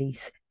and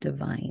release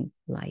divine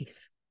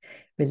life.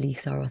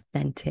 Release our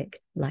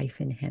authentic life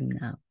in him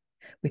now,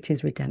 which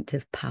is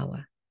redemptive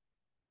power.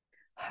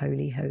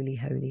 Holy, holy,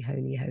 holy,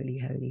 holy, holy,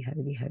 holy,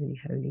 holy,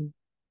 holy, holy.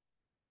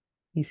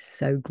 He's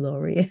so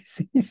glorious.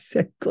 He's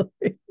so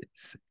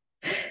glorious.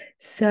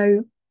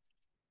 So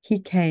he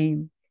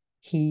came,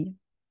 he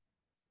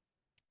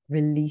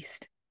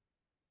released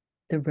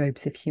the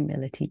robes of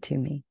humility to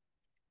me.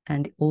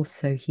 And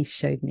also he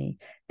showed me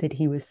that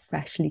he was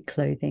freshly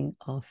clothing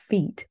our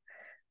feet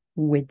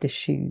with the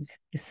shoes,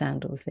 the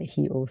sandals that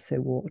he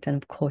also walked. And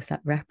of course, that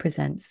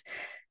represents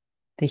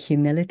the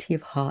humility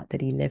of heart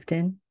that he lived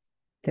in,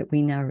 that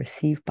we now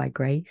receive by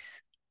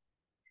grace.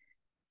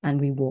 And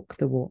we walk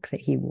the walk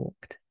that he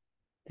walked,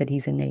 that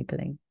he's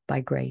enabling by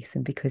grace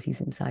and because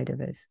he's inside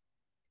of us.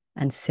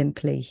 And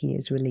simply he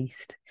is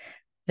released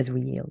as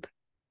we yield,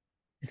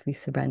 as we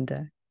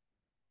surrender,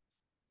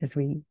 as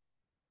we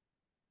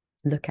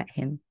look at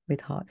him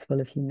with hearts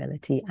full of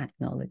humility,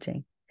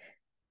 acknowledging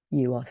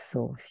you are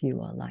source,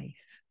 you are life.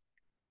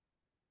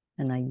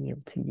 And I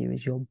yield to you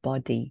as your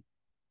body,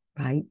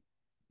 right?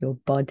 Your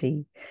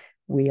body.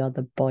 We are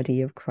the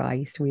body of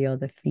Christ. We are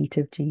the feet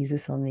of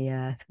Jesus on the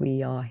earth.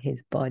 We are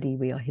his body.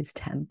 We are his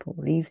temple.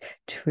 These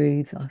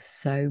truths are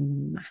so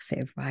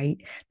massive, right?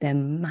 They're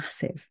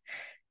massive.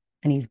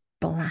 And he's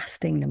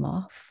blasting them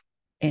off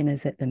in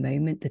us at the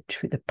moment.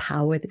 The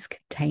power that's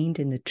contained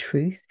in the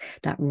truth,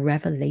 that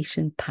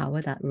revelation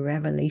power, that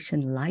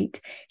revelation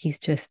light, he's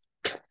just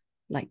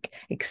like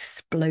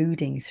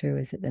exploding through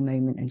us at the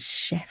moment and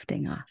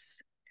shifting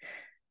us.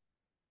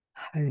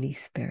 Holy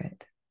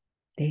Spirit,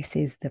 this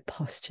is the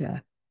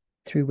posture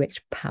through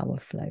which power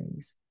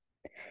flows.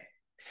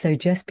 So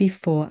just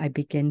before I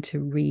begin to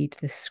read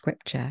the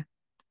scripture,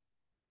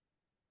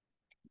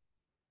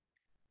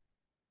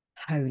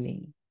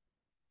 holy,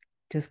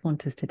 just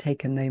want us to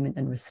take a moment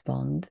and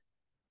respond.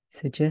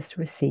 So just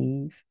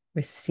receive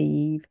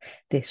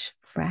this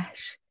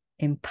fresh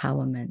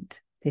empowerment,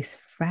 this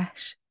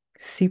fresh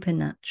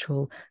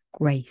supernatural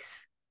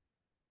grace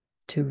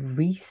to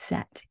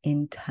reset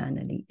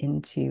internally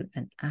into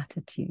an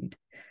attitude,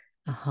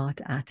 a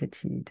heart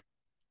attitude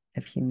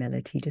of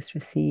humility. Just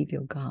receive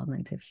your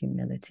garment of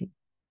humility.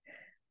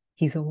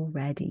 He's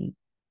already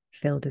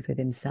filled us with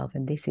himself,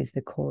 and this is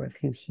the core of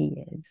who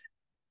he is.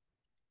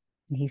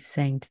 And he's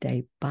saying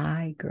today,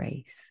 by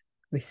grace,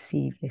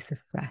 receive this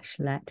afresh.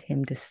 Let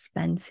him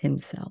dispense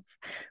himself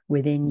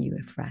within you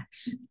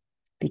afresh,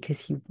 because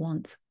he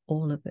wants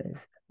all of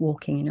us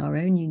walking in our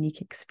own unique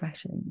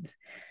expressions,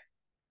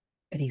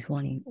 but he's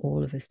wanting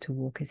all of us to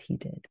walk as he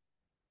did.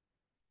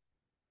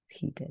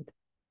 He did,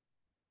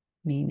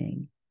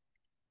 meaning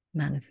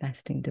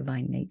manifesting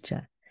divine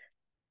nature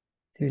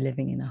through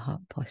living in a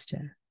heart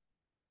posture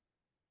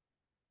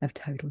of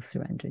total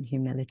surrender and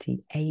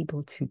humility,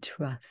 able to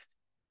trust.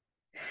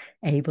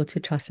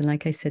 And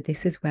like I said,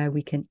 this is where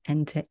we can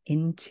enter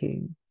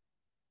into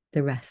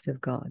the rest of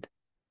God.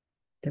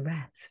 The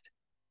rest,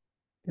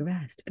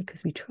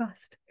 because we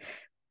trust.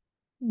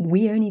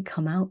 We only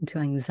come out into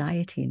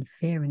anxiety and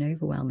fear and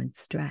overwhelm and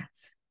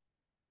stress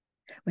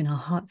when our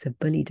hearts are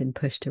bullied and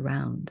pushed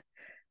around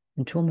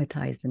and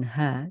traumatized and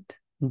hurt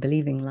and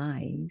believing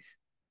lies.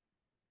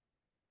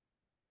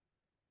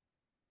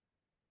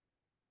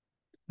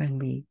 When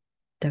we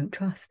don't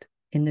trust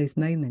in those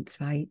moments,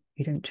 right?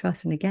 We don't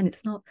trust. And again,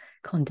 it's not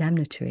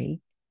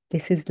condemnatory.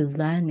 This is the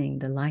learning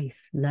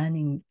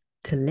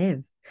to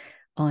live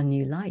our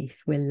new life.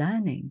 We're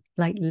learning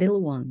like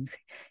little ones.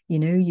 You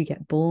know, you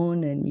get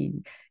born and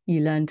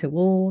you learn to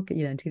walk,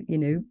 you learn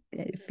to,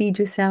 feed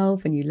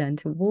yourself, and you learn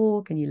to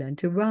walk and you learn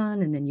to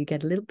run, and then you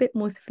get a little bit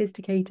more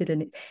sophisticated,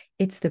 and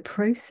it's the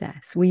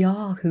process. We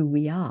are who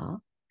we are.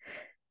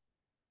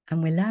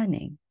 And we're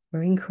learning,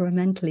 we're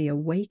incrementally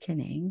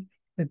awakening,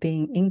 we're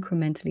being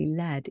incrementally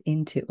led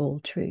into all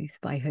truth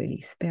by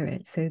Holy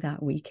Spirit so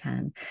that we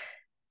can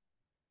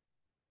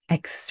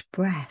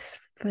express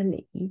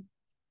fully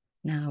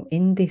now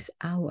in this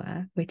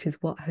hour, which is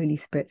what Holy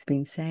Spirit's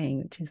been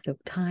saying, which is the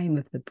time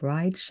of the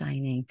bride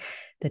shining,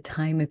 the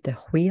time of the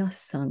huios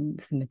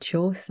sons, the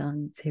mature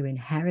sons who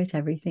inherit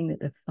everything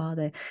that the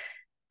Father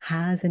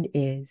has and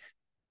is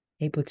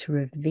able to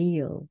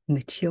reveal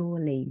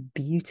maturely,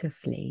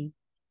 beautifully,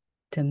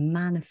 to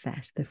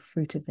manifest the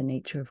fruit of the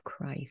nature of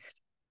Christ.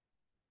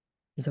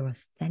 There's our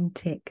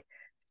authentic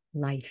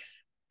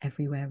life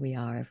everywhere we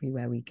are,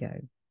 everywhere we go.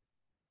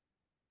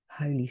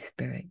 Holy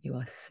Spirit, you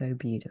are so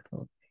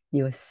beautiful.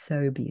 You are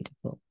so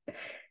beautiful.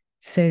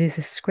 So there's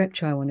a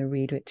scripture I want to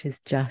read, which is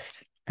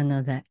just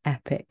another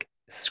epic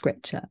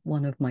scripture,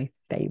 one of my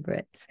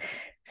favorites.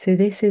 So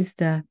this is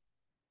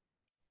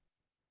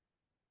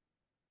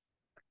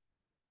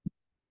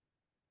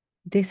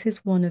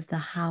one of the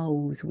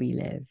hows we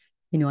live.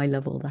 You know, I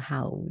love all the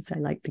hows. I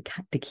like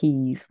the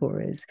keys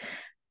for us.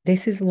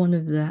 This is one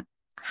of the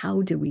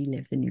how do we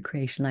live the new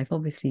creation life?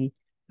 Obviously,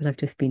 what I've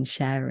just been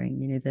sharing,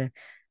 you know,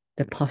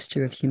 the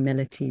posture of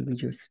humility. We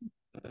just,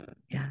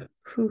 yeah.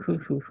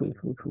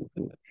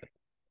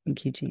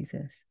 Thank you,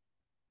 Jesus.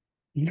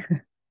 You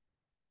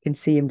can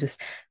see him just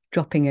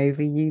dropping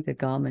over you the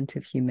garment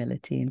of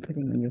humility and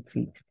putting on your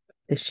feet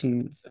the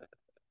shoes.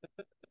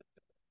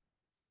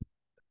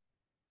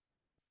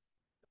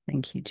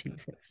 Thank you,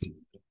 Jesus.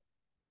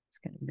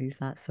 Just going to move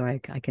that.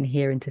 Sorry, I can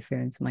hear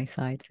interference on my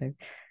side. So,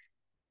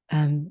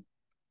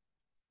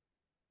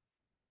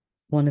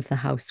 one of the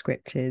house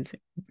scriptures,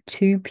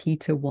 2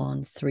 Peter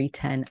 1,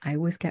 3:10. I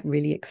always get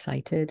really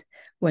excited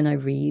when I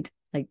read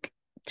like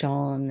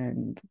John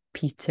and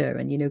Peter,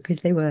 and you know, because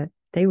they were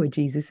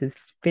Jesus's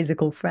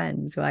physical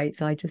friends, right?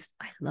 So I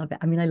love it.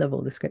 I mean, I love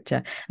all the scripture,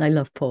 and I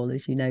love Paul,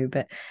 as you know,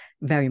 but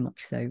very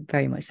much so,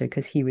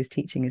 because he was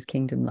teaching his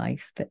kingdom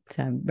life, but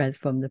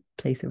from the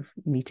place of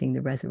meeting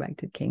the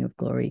resurrected King of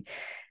Glory.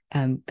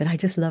 But I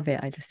just love it.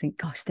 I just think,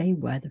 gosh, they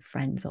were the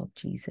friends of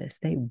Jesus.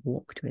 They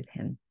walked with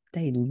him.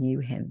 They knew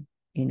him.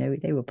 You know,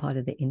 they were part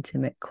of the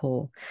intimate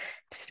core.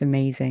 Just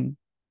amazing.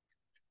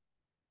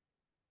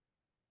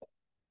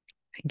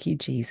 Thank you,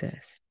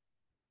 Jesus.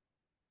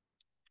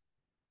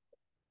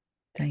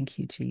 Thank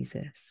you,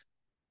 Jesus.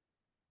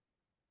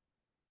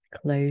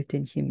 Clothed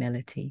in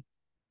humility,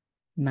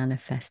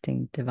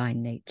 manifesting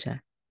divine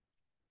nature.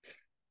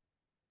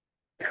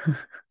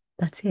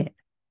 That's it.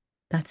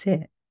 That's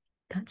it.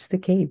 That's the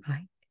key,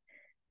 right?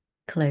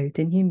 Clothed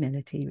in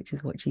humility, which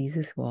is what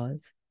Jesus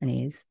was and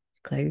is,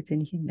 clothed in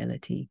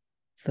humility,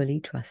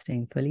 fully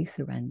trusting, fully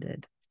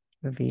surrendered,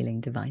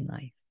 revealing divine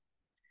life,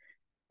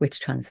 which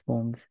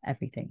transforms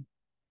everything.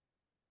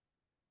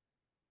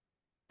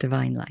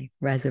 Divine life,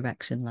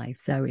 resurrection life,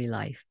 Zoe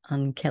life,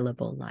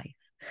 unkillable life,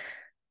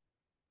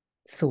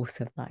 source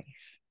of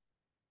life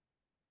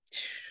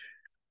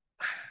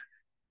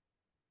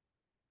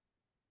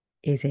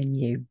is in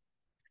you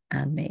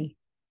and me.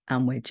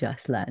 And we're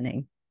just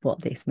learning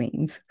what this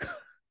means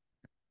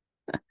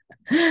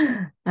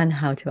and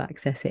how to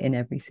access it in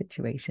every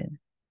situation.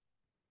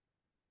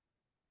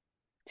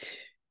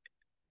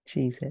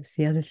 Jesus.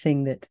 The other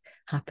thing that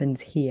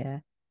happens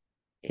here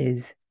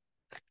is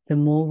the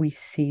more we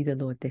see the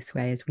Lord this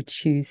way, as we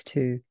choose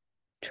to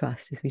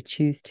trust, as we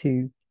choose to,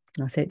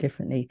 and I'll say it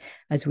differently,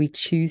 as we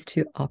choose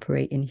to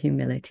operate in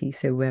humility,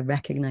 so we're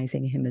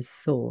recognizing him as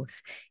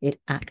source, it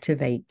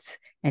activates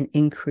an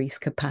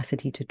increased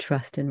capacity to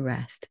trust and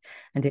rest.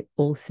 And it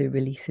also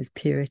releases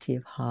purity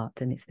of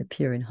heart, and it's the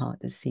pure in heart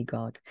that see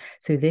God.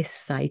 So this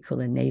cycle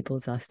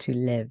enables us to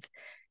live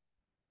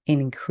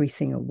in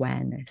increasing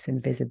awareness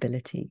and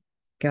visibility,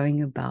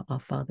 going about our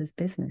Father's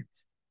business.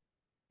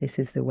 This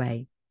is the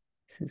way.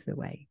 This is the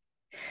way.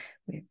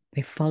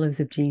 We're followers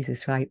of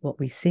Jesus, right? What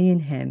we see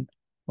in him,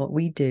 what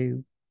we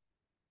do,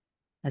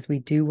 as we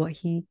do what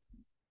he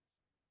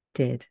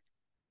did,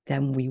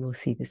 then we will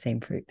see the same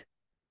fruit.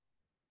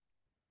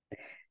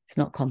 It's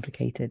not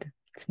complicated.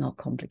 It's not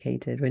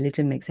complicated.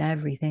 Religion makes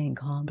everything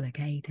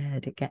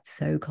complicated. It gets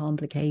so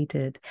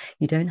complicated.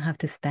 You don't have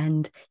to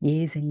spend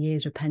years and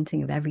years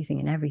repenting of everything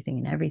and everything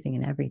and everything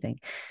and everything.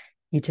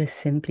 You just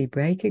simply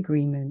break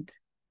agreement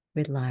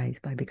with lies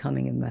by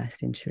becoming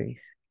immersed in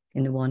truth,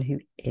 in the one who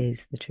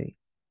is the truth.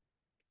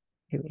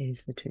 Who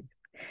is the truth.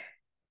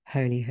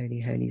 Holy,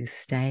 holy, holy,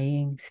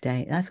 staying.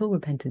 That's all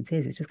repentance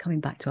is. It's just coming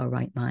back to our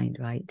right mind,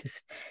 right?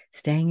 Just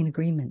staying in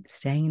agreement,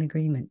 staying in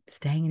agreement,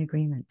 staying in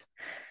agreement.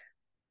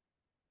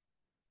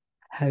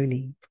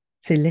 Holy.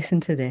 So listen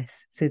to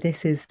this. So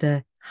this is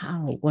the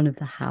how, one of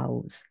the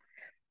hows.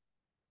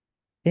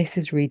 This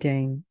is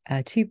reading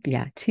 2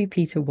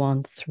 Peter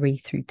 1,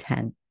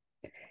 3-10.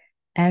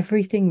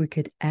 Everything we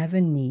could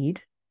ever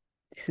need.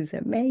 This is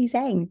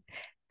amazing.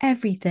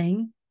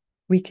 Everything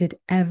we could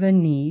ever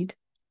need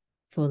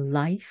for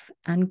life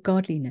and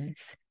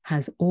godliness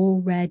has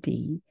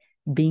already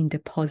been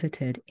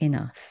deposited in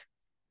us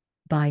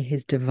by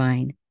his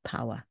divine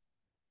power.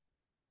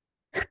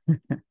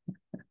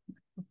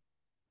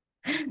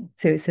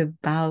 So it's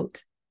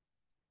about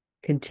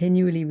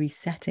continually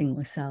resetting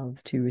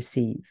ourselves to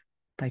receive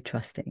by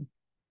trusting.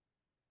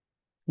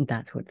 And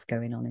that's what's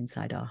going on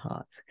inside our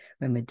hearts.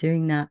 When we're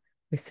doing that,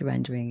 we're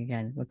surrendering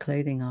again. We're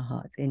clothing our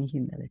hearts in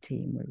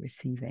humility and we're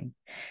receiving.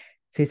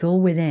 So it's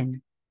all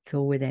within. It's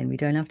all within. We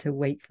don't have to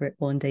wait for it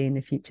one day in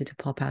the future to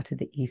pop out of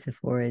the ether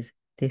for us.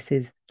 This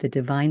is the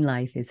divine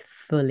life is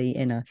fully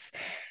in us.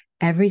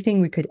 Everything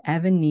we could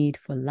ever need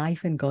for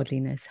life and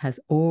godliness has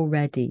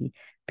already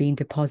been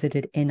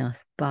deposited in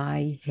us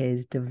by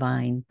his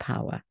divine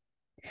power.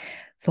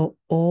 For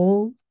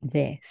all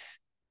this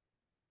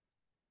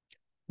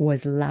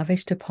was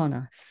lavished upon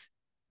us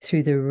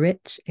through the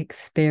rich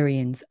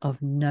experience of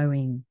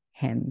knowing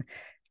him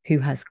who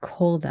has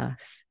called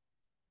us.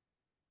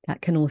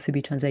 That can also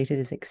be translated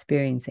as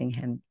experiencing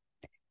him.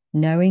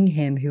 Knowing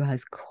him who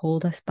has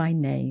called us by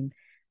name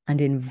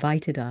and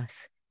invited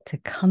us to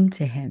come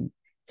to him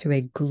through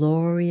a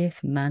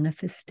glorious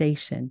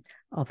manifestation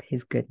of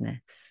his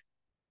goodness.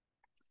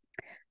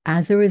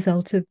 As a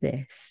result of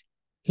this,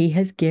 he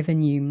has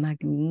given you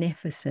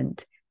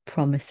magnificent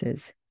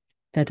promises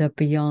that are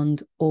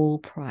beyond all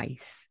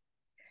price,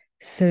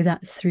 so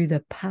that through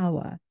the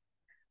power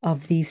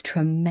of these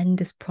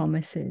tremendous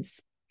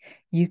promises,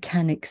 you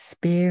can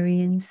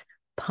experience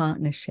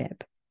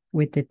partnership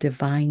with the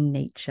divine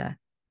nature.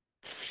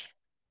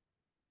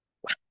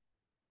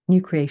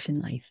 New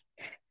creation life,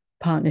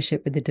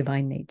 partnership with the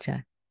divine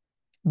nature,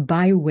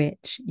 by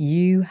which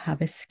you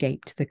have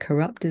escaped the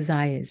corrupt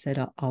desires that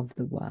are of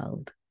the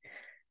world.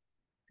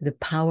 The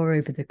power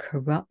over the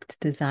corrupt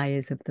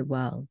desires of the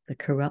world, the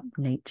corrupt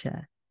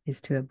nature,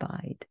 is to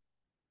abide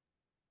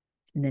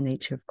in the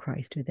nature of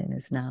Christ within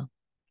us now.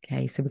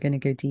 Okay, so we're going to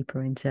go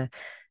deeper into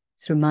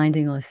just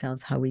reminding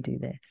ourselves how we do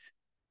this.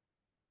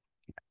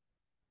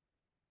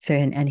 So,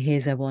 and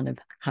here's a one of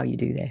how you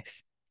do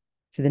this.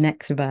 So the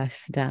next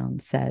verse down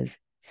says,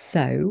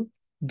 so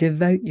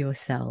devote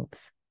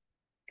yourselves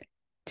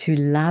to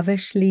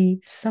lavishly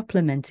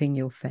supplementing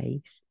your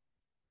faith.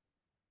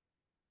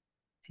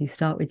 So you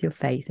start with your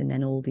faith and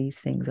then all these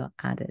things are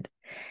added.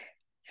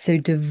 So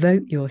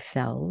devote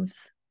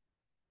yourselves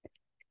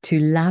to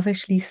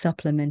lavishly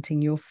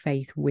supplementing your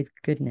faith with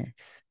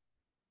goodness.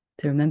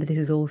 So remember, this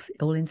is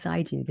all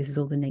inside you. This is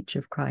all the nature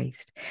of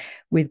Christ,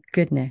 with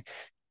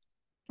goodness.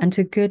 And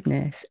to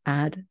goodness,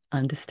 add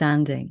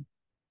understanding.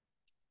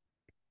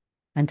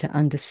 And to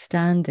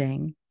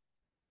understanding,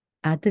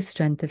 add the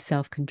strength of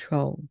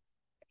self-control.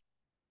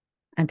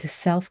 And to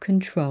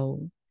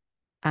self-control,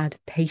 add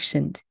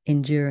patient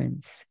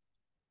endurance.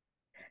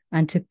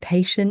 And to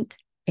patient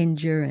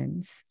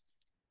endurance,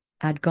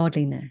 add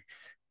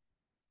godliness.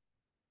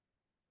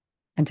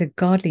 And to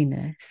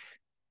godliness,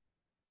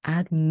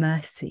 add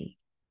mercy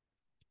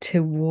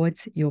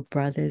towards your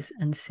brothers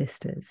and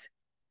sisters.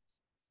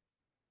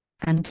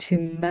 And to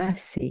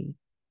mercy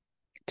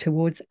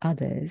towards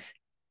others,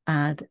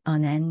 add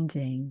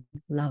unending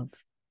love.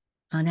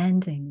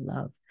 Unending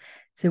love.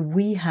 So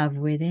we have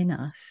within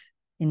us,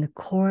 in the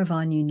core of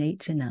our new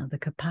nature now, the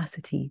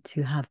capacity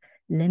to have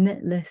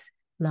limitless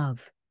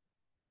love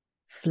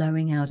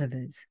flowing out of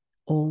us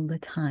all the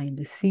time.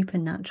 The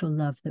supernatural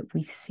love that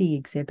we see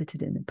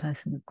exhibited in the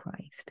person of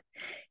Christ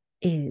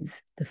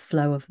is the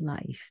flow of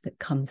life that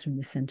comes from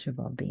the center of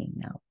our being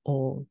now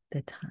all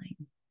the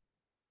time.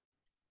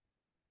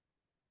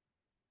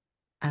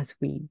 As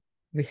we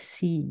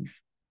receive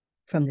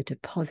from the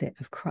deposit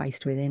of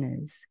Christ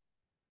within us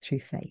through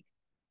faith.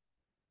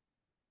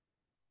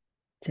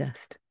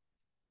 Just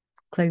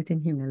clothed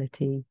in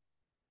humility,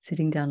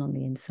 sitting down on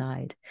the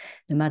inside,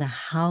 no matter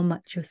how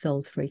much your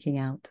soul's freaking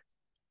out,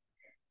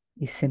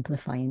 you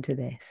simplify into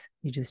this.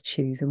 You just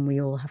choose, and we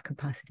all have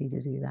capacity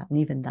to do that. And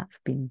even that's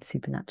been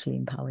supernaturally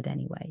empowered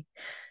anyway,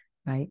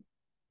 right?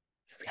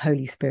 It's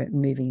Holy Spirit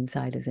moving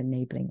inside us,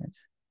 enabling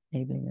us.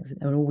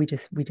 And all we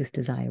just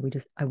desire,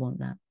 I want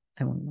that.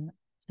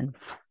 And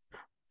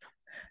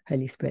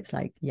Holy Spirit's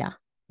like, yeah,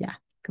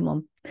 come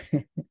on.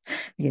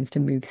 Begins to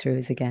move through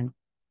us again.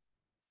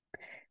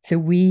 So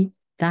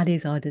that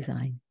is our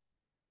design.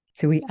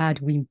 So we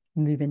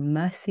move in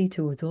mercy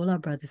towards all our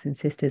brothers and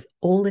sisters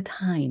all the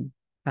time,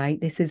 right?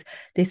 This is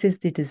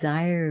the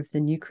desire of the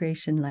new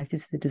creation life.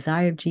 This is the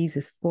desire of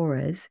Jesus for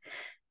us,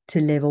 to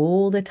live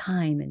all the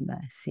time in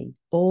mercy,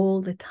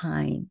 all the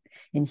time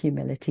in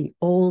humility,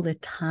 all the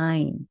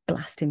time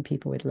blasting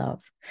people with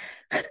love.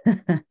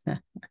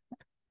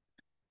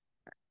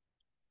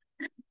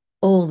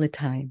 All the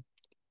time.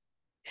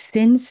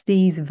 Since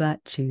these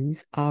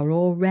virtues are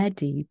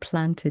already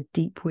planted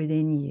deep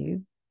within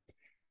you,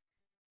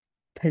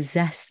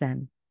 possess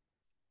them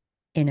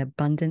in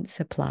abundant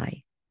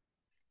supply.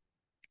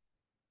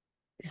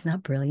 Isn't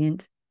that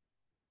brilliant?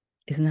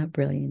 Isn't that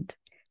brilliant?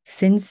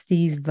 Since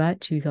these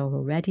virtues are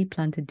already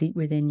planted deep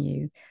within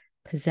you,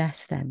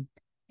 possess them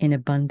in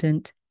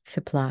abundant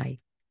supply.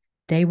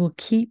 They will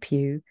keep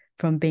you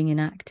from being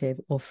inactive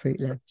or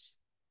fruitless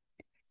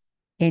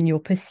in your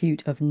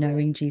pursuit of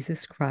knowing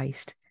Jesus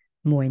Christ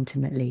more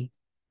intimately.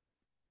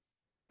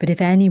 But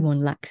if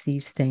anyone lacks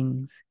these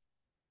things,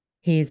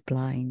 he is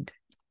blind.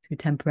 So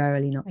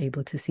temporarily not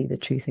able to see the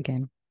truth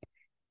again.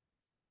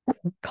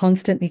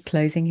 Constantly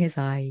closing his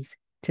eyes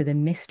to the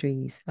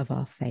mysteries of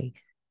our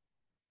faith.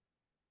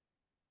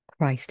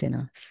 Christ in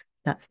us.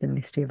 That's the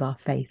mystery of our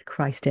faith.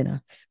 Christ in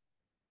us.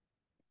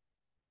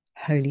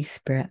 Holy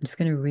Spirit. I'm just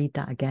going to read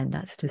that again.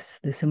 There's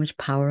so much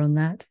power on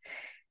that.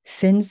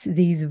 Since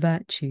these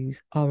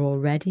virtues are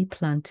already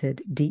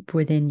planted deep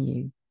within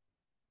you,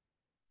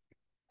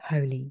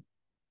 holy,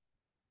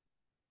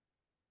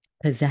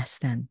 possess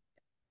them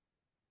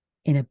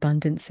in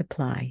abundant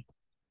supply.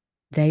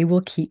 They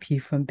will keep you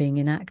from being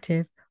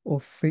inactive or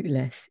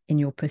fruitless in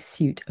your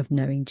pursuit of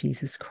knowing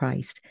Jesus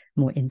Christ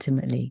more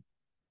intimately.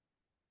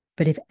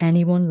 But if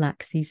anyone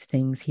lacks these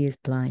things, he is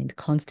blind,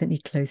 constantly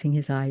closing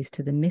his eyes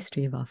to the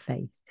mystery of our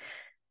faith,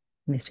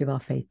 the mystery of our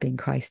faith being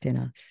Christ in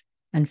us,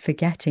 and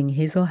forgetting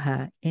his or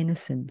her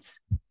innocence.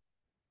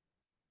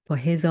 For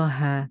his or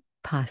her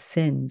past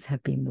sins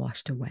have been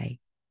washed away.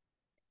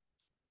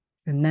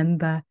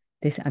 Remember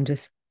this, I'm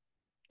just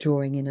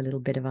drawing in a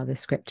little bit of other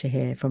scripture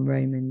here from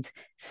Romans.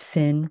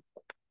 Sin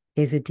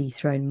is a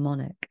dethroned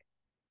monarch.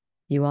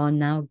 You are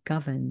now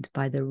governed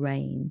by the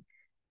reign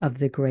of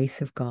the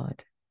grace of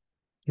God.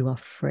 You are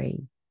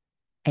free,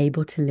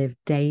 able to live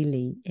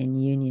daily in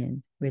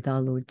union with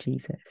our Lord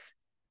Jesus.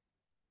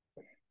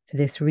 For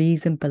this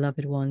reason,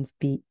 beloved ones,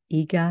 be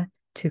eager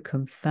to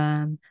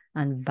confirm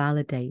and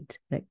validate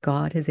that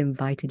God has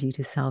invited you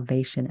to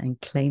salvation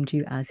and claimed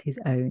you as his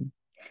own.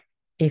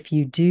 If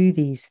you do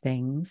these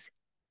things,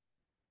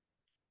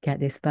 get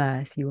this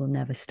verse, you will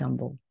never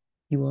stumble.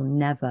 You will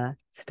never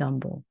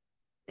stumble.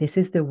 This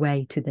is the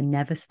way to the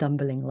never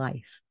stumbling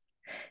life.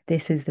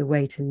 This is the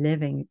way to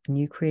living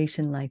new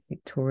creation life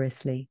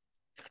victoriously.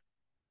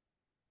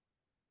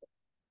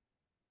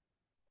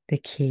 The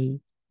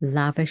key,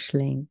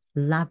 lavishingly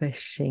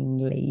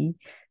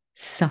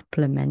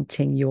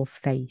supplementing your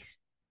faith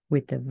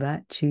with the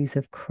virtues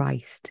of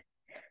Christ,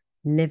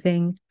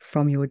 living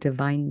from your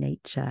divine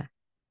nature,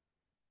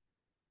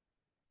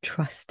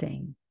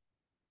 trusting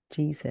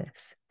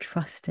Jesus,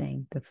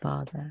 trusting the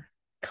Father,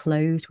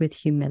 clothed with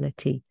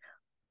humility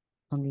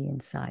on the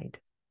inside,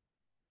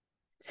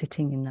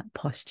 sitting in that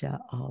posture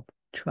of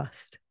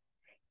trust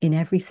in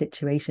every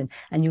situation.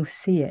 And you'll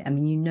see it. I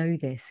mean, you know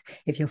this.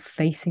 If you're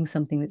facing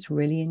something that's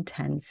really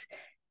intense,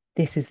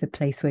 this is the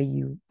place where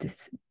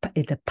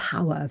the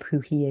power of who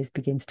he is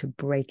begins to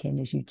break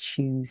in as you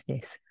choose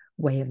this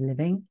way of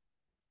living.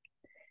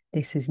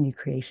 This is new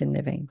creation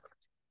living.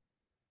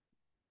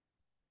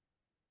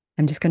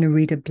 I'm just going to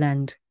read a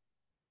blend,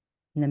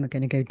 and then we're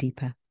going to go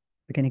deeper.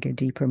 We're going to go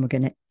deeper, and we're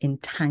going to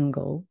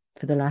entangle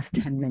for the last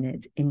 10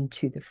 minutes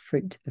into the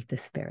fruit of the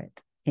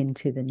Spirit,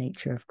 into the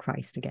nature of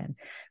Christ again.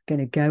 I'm going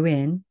to go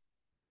in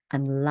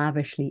and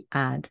lavishly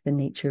add the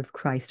nature of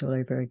Christ all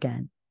over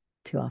again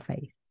to our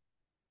faith.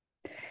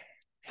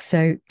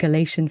 So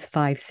Galatians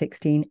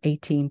 5:16,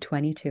 18,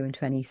 22, and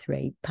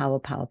 23, power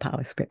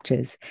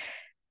scriptures.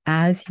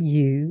 As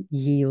you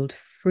yield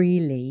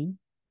freely,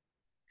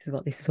 this is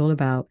what this is all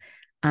about,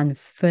 and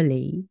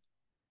fully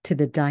to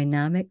the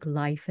dynamic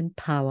life and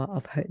power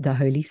of the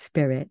Holy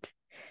Spirit,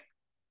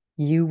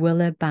 you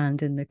will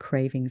abandon the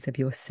cravings of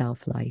your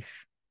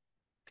self-life.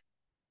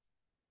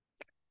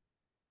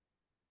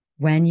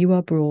 When you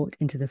are brought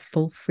into the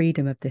full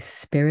freedom of the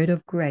Spirit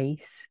of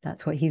grace,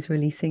 that's what he's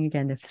releasing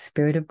again, the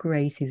Spirit of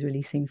grace. He's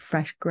releasing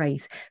fresh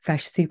grace,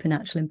 fresh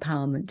supernatural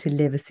empowerment to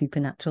live a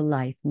supernatural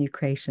life, new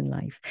creation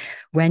life.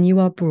 When you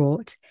are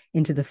brought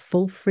into the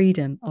full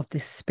freedom of the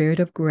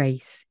Spirit of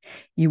grace,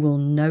 you will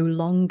no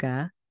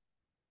longer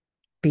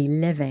be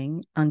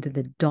living under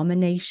the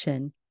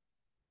domination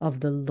of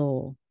the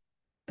law,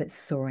 but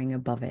soaring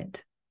above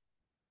it.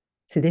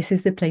 So this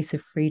is the place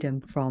of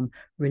freedom from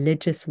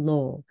religious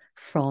law,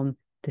 from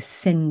the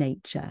sin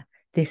nature.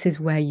 This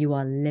is where you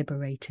are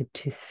liberated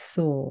to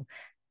soar.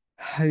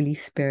 Holy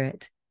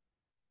Spirit,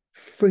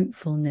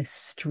 fruitfulness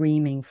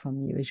streaming from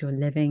you as you're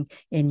living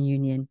in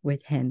union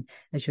with him,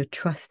 as you're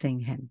trusting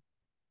him.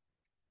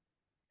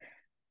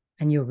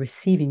 And you're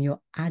receiving,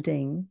 you're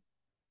adding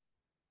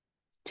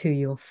to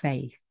your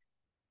faith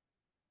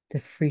the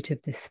fruit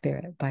of the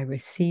Spirit by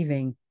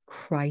receiving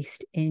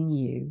Christ in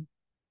you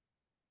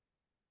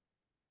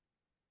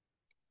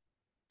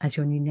as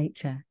your new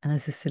nature and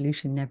as the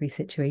solution in every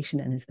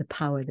situation and as the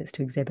power that's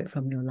to exhibit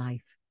from your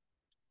life.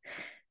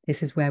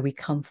 This is where we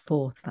come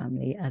forth,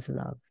 family, as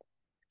love,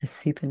 as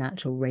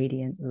supernatural,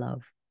 radiant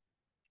love,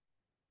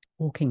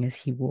 walking as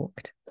he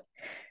walked.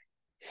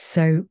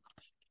 So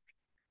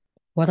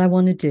what I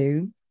want to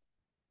do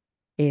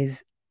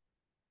is,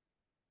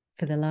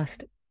 for the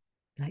last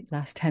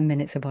 10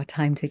 minutes of our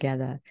time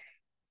together,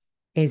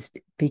 is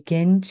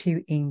begin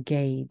to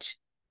engage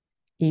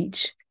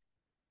each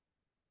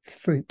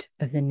fruit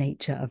of the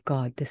nature of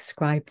God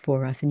described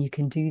for us. And you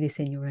can do this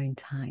in your own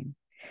time,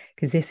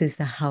 because this is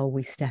how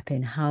we step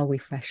in, how we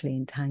freshly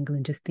entangle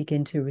and just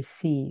begin to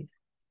receive.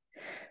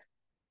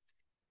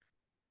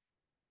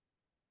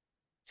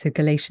 So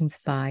Galatians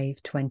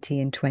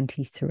 5:20 and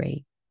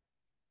 23.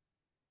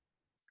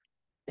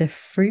 The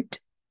fruit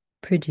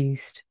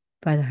produced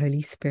by the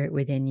Holy Spirit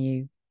within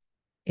you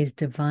is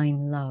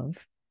divine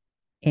love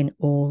in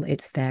all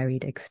its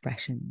varied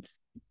expressions.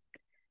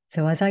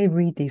 So as I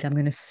read these, I'm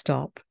going to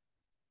stop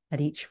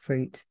at each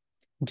fruit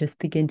and just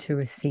begin to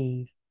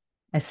receive,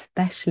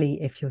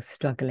 especially if you're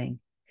struggling.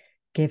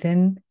 Give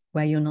him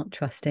where you're not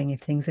trusting.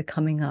 If things are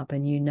coming up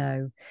and you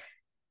know,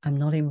 I'm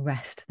not in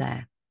rest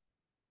there.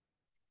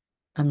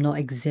 I'm not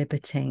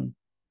exhibiting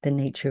the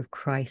nature of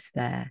Christ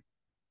there.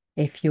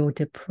 If you're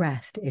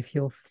depressed, if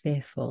you're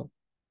fearful,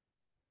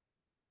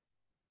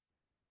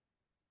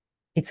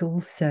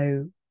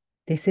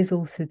 this is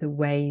also the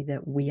way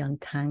that we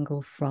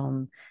untangle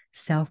from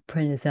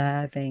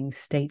self-preserving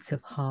states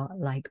of heart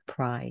like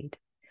pride,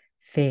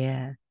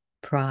 fear,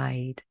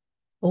 pride,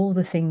 all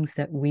the things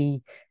that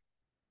we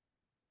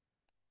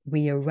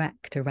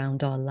erect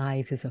around our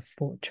lives as a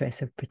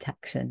fortress of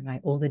protection,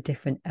 right? All the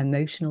different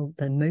emotional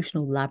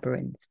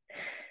labyrinth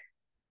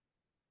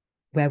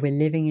where we're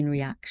living in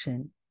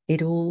reaction.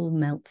 It all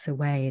melts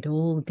away. It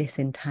all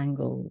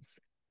disentangles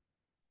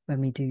when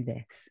we do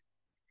this.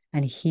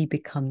 And he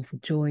becomes the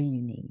joy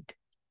you need.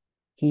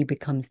 He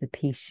becomes the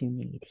peace you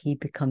need. He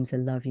becomes the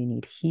love you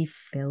need. He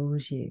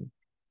fills you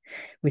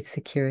with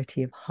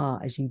security of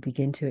heart as you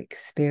begin to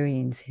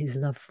experience his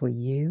love for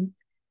you.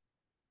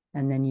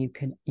 And then you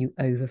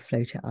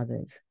overflow to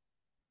others.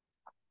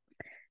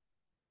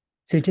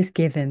 So just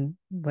give him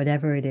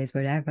whatever it is,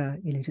 whatever,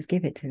 just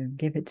give it to him.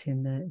 Give it to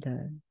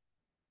him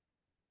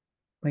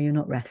where you're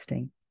not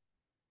resting,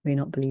 where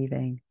you're not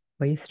believing,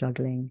 where you're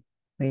struggling,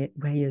 where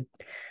you're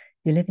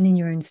living in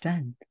your own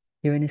strength.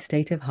 You're in a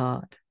state of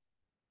heart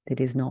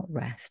that is not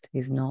rest,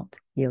 is not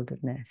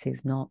yieldedness,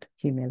 is not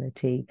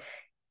humility,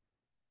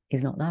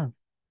 is not love.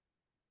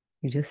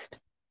 You're just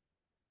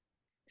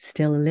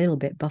still a little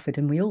bit buffered,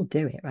 and we all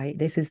do it, right?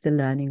 This is the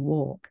learning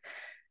walk.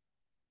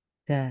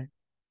 The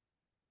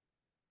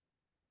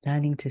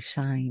learning to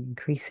shine,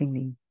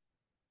 increasingly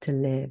to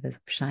live as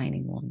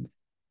shining ones,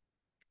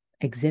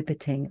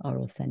 exhibiting our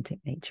authentic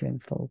nature in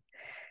full.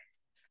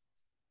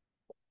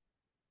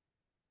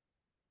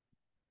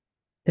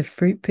 The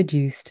fruit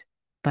produced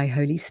by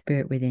Holy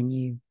Spirit within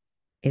you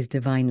is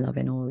divine love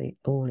in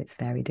all its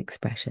varied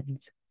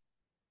expressions.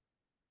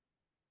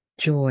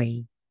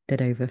 Joy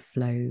that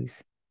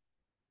overflows.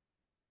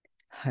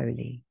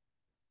 Holy,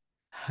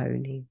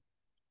 holy,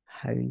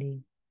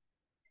 holy,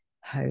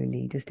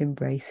 holy. Just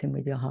embrace him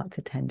with your heart's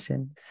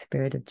attention,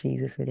 Spirit of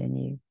Jesus within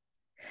you.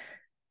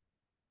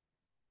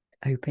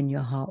 Open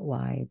your heart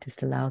wide.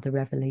 Just allow the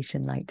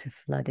revelation light to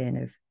flood in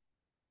of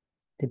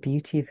the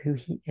beauty of who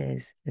he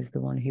is as the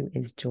one who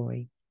is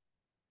joy.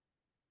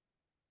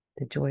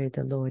 The joy of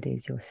the Lord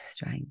is your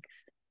strength.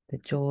 The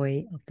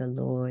joy of the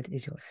Lord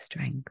is your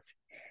strength.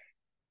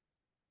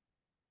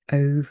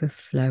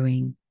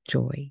 Overflowing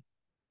joy.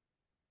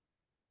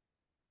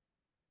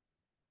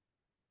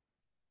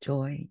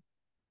 Joy.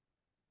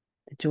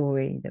 The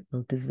joy that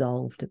will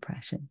dissolve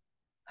depression,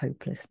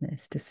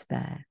 hopelessness,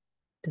 despair,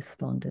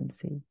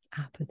 despondency,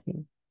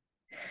 apathy,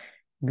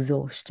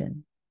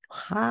 exhaustion.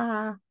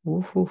 Ha!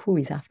 Woo-hoo-hoo,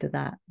 he's after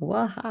that.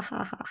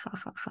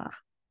 Wah-ha-ha-ha-ha-ha.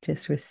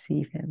 Just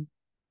receive him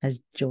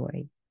as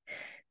joy.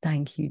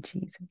 Thank you,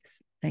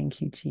 Jesus.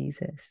 Thank you,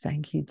 Jesus.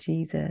 Thank you,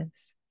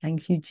 Jesus.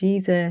 Thank you,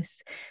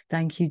 Jesus.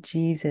 Thank you,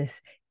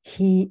 Jesus.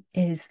 He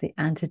is the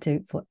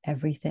antidote for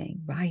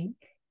everything, right?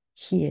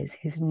 He is.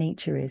 His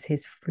nature is.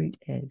 His fruit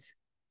is.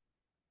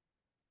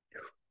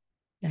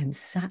 And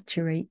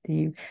saturate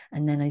you.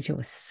 And then as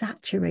you're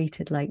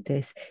saturated like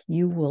this,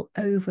 you will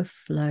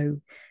overflow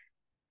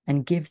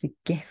and give the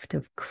gift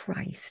of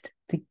Christ,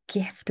 the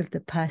gift of the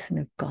person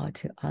of God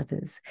to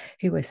others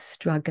who are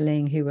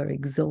struggling, who are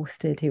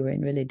exhausted, who are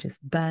in religious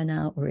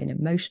burnout or in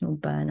emotional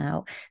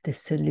burnout. The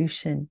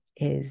solution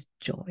is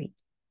joy,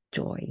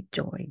 joy,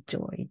 joy,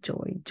 joy,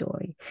 joy,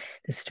 joy.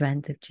 The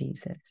strength of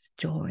Jesus,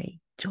 joy,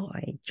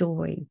 joy,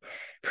 joy,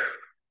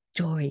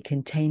 joy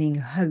containing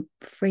hope,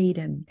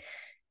 freedom.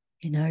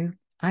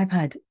 I've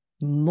had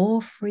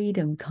more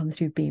freedom come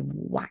through being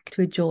whacked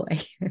with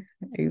joy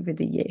over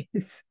the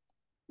years.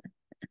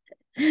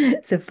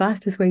 It's the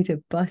fastest way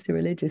to bust a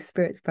religious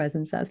spirit's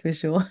presence, that's for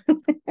sure.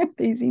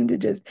 They seem to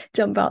just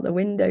jump out the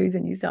windows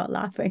and you start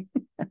laughing.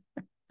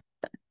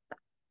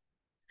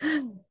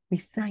 We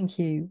thank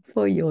you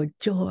for your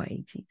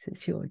joy,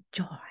 Jesus. Your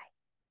joy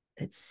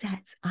that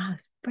sets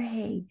us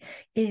free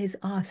is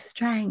our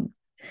strength,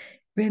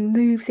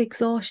 removes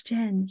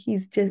exhaustion.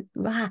 He's just,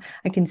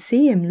 I can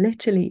see him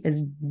literally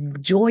as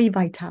joy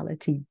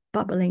vitality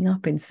bubbling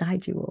up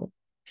inside you all.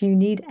 If you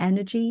need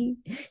energy,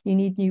 you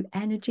need new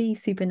energy,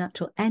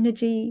 supernatural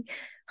energy.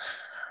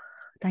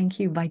 Thank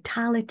you,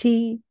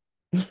 vitality.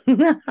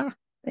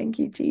 Thank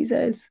you,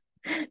 Jesus.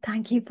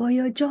 Thank you for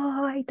your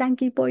joy.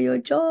 Thank you for your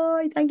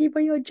joy. Thank you for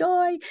your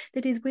joy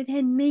that is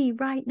within me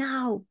right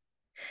now.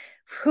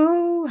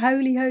 Whew,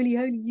 holy, holy,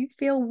 holy. You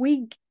feel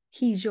weak.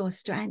 He's your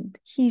strength.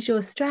 He's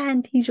your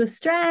strength. He's your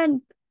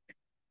strength.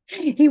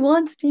 He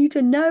wants you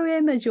to know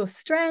him as your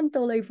strength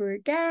all over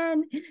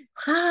again.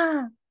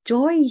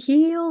 Joy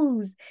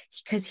heals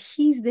because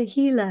he's the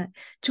healer.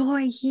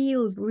 Joy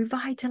heals,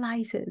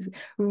 revitalizes,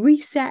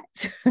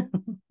 resets.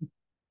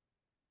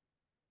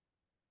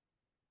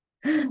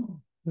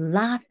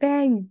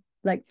 laughing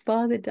like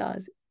Father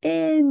does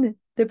in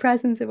the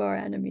presence of our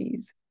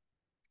enemies.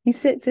 He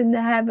sits in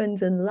the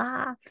heavens and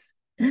laughs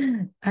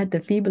at the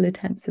feeble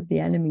attempts of the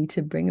enemy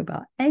to bring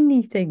about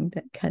anything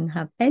that can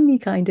have any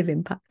kind of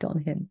impact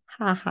on him.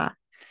 Ha ha,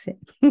 sin.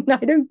 I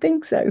don't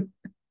think so.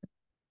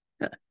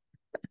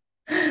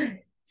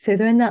 So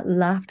when that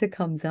laughter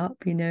comes up,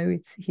 you know,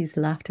 his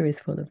laughter is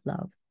full of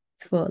love.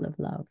 It's full of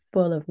love,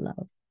 full of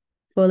love,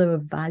 full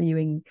of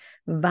valuing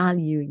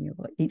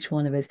each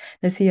one of us.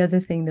 That's the other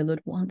thing the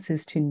Lord wants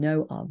us to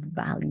know our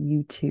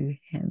value to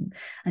him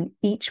and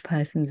each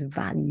person's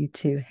value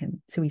to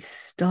him. So we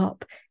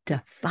stop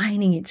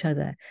defining each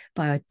other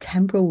by our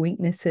temporal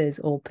weaknesses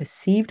or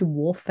perceived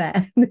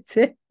warfare.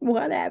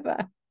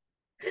 Whatever.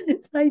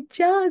 It's like,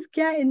 just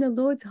get in the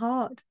Lord's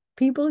heart.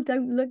 People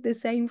don't look the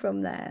same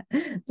from there.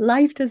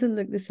 Life doesn't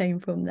look the same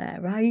from there,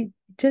 right?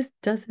 Just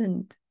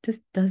doesn't.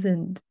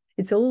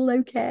 It's all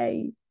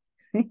okay.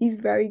 He's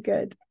very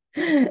good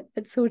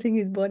at sorting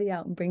his body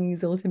out and bringing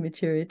us all to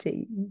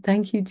maturity.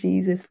 Thank you,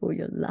 Jesus, for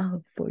your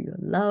love, for your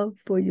love,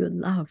 for your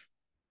love.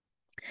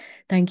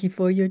 Thank you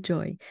for your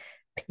joy.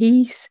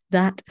 Peace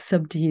that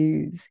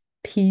subdues,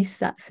 peace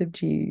that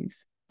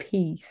subdues.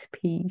 Peace,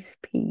 peace,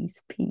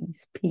 peace,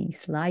 peace,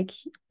 peace. Like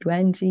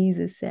when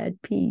Jesus said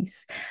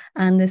peace,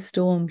 and the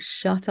storm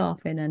shut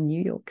off in a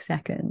New York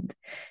second,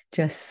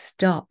 just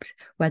stopped.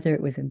 Whether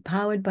it was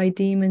empowered by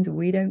demons,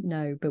 we don't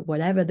know. But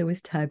whatever, there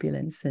was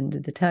turbulence, and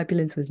the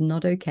turbulence was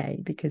not okay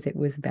because it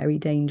was very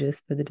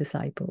dangerous for the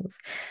disciples.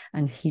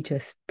 And he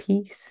just,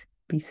 peace,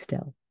 be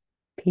still.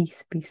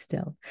 Peace, be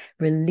still.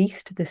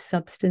 Released the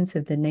substance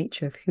of the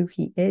nature of who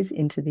he is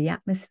into the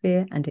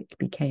atmosphere, and it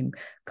became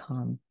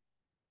calm.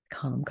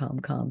 Calm, calm,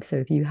 calm. So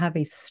if you have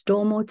a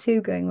storm or two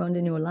going on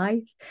in your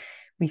life,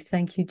 we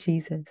thank you,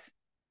 Jesus,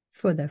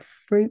 for the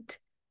fruit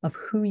of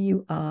who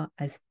you are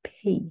as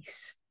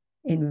peace,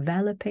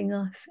 enveloping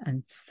us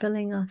and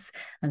filling us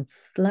and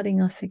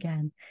flooding us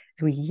again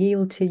as we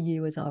yield to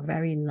you as our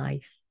very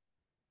life.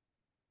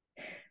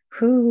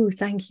 Who,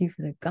 thank you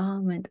for the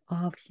garment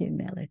of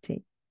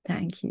humility.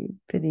 Thank you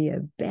for the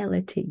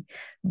ability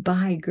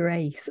by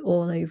grace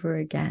all over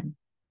again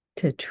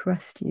to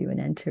trust you and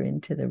enter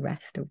into the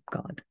rest of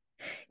God,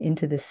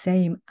 into the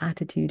same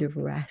attitude of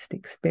rest,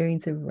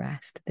 experience of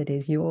rest that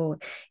is your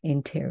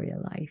interior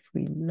life.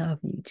 We love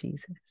you,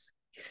 Jesus.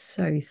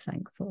 So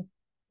thankful,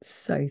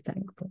 so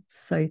thankful,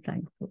 so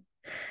thankful,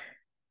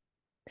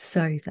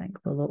 so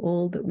thankful that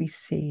all that we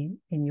see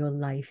in your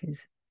life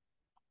is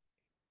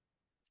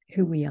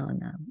who we are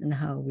now and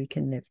how we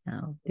can live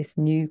now. This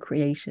new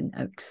creation,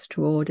 an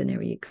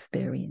extraordinary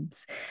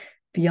experience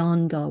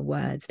beyond our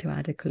words to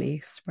adequately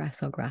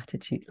express our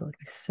gratitude, Lord.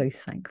 We're so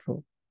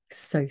thankful,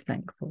 so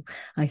thankful.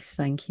 I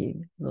thank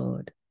you,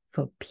 Lord,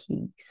 for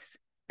peace,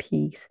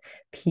 peace,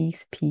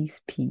 peace,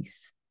 peace,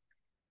 peace,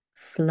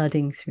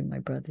 flooding through my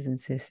brothers and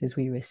sisters.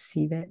 We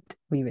receive it,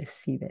 we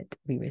receive it,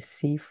 we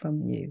receive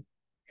from you.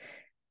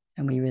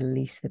 And we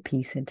release the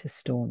peace into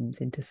storms,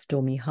 into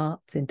stormy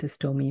hearts, into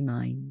stormy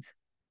minds,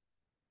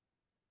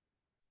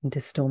 into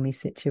stormy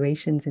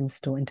situations,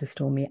 into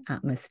stormy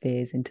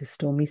atmospheres, into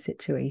stormy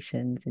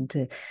situations,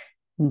 into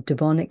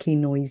demonically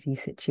noisy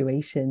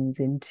situations,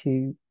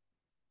 into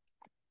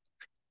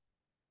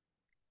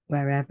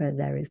wherever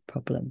there is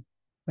problem,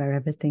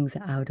 wherever things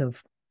are out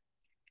of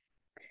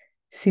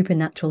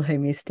supernatural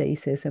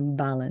homeostasis and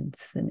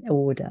balance and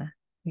order.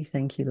 We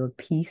thank you, Lord.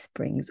 Peace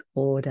brings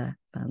order,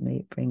 family.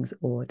 It brings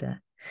order.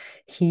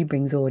 He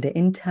brings order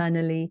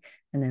internally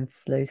and then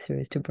flows through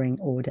us to bring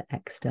order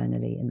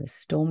externally. And the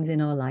storms in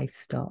our life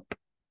stop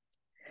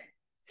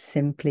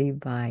simply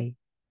by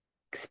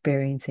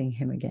experiencing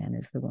him again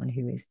as the one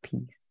who is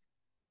peace,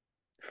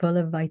 full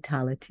of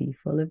vitality,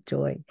 full of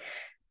joy,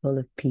 full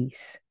of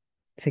peace,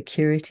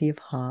 security of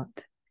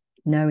heart,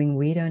 knowing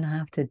we don't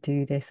have to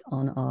do this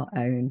on our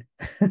own.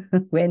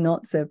 We're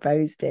not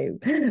supposed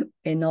to.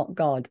 We're not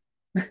God,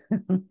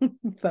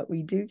 but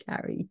we do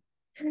carry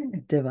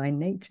divine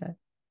nature.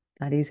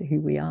 That is who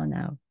we are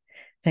now.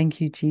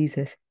 Thank you,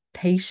 Jesus.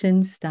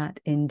 Patience that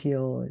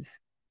endures,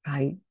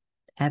 right?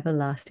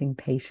 Everlasting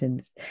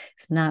patience.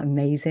 Isn't that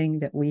amazing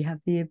that we have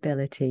the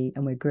ability,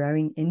 and we're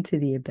growing into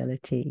the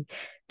ability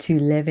to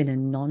live in a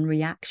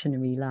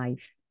non-reactionary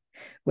life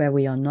where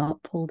we are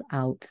not pulled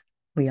out,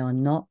 we are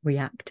not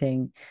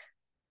reacting,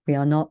 we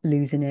are not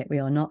losing it, we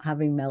are not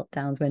having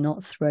meltdowns, we're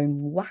not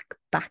thrown whack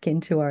back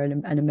into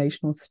an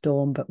emotional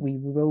storm, but we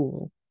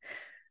rule.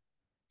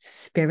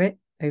 Spirit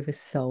over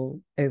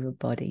soul over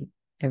body,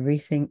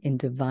 everything in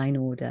divine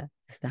order.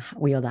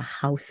 We are the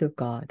house of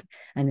God,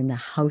 and in the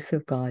house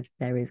of God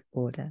there is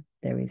order,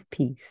 there is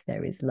peace,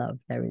 there is love,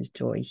 there is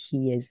joy.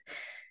 He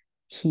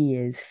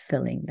is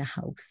filling the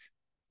house.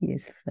 He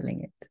is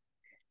filling it.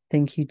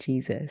 Thank you,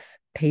 Jesus.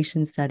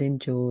 Patience that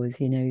endures,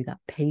 that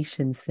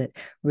patience that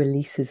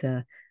releases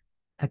a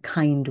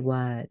kind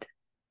word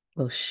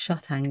will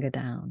shut anger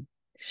down,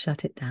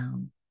 shut it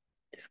down.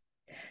 Just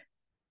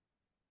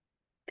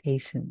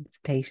patience,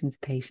 patience,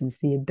 patience,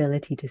 the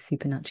ability to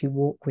supernaturally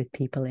walk with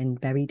people in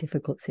very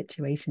difficult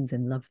situations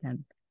and love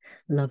them.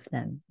 Love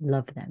them,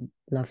 love them,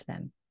 love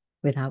them.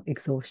 Without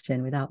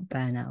exhaustion, without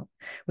burnout,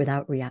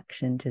 without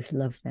reaction, just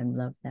love them,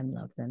 love them,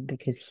 love them,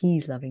 because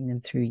he's loving them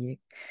through you.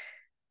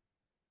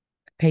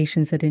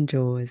 Patience that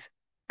endures,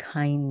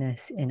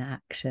 kindness in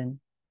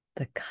action,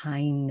 the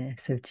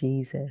kindness of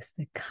Jesus,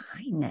 the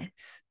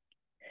kindness.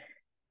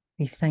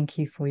 We thank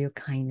you for your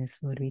kindness,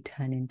 Lord. We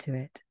turn into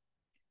it.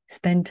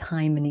 Spend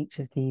time in each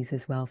of these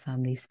as well,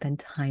 family. Spend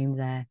time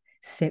there.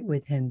 Sit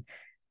with him.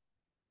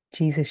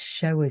 Jesus,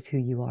 show us who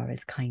you are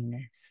as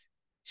kindness.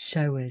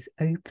 Show us,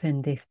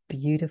 open this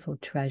beautiful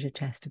treasure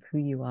chest of who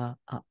you are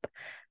up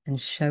and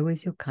show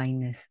us your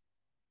kindness.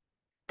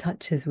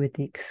 Touch us with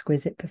the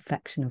exquisite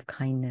perfection of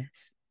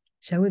kindness.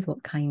 Show us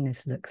what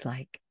kindness looks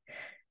like.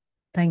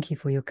 Thank you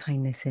for your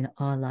kindness in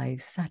our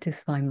lives.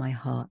 Satisfy my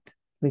heart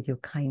with your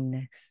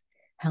kindness.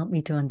 Help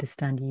me to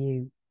understand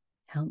you.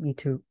 Help me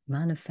to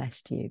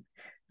manifest you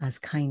as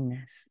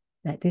kindness.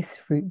 Let this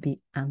fruit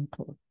be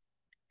ample.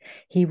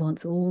 He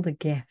wants all the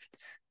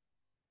gifts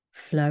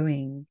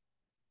flowing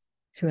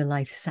through a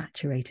life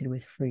saturated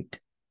with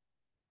fruit.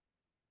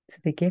 So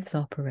the gifts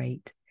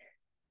operate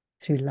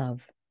through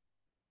love,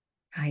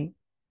 right?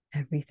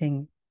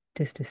 Everything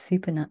just a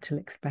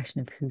supernatural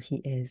expression of who he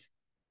is.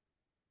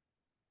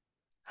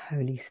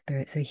 Holy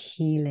Spirit. So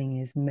healing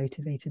is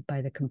motivated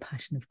by the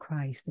compassion of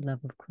Christ, the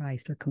love of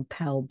Christ. We're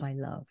compelled by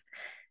love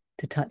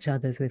to touch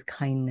others with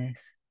kindness,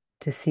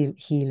 to see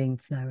healing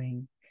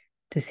flowing,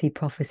 to see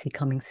prophecy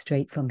coming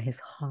straight from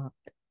his heart,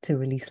 to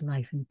release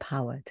life and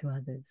power to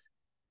others,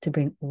 to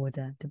bring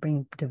order, to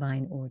bring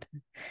divine order,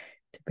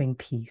 to bring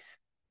peace,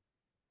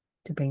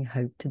 to bring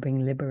hope, to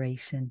bring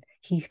liberation.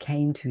 He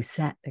came to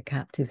set the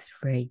captives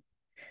free,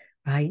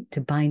 right?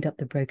 To bind up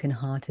the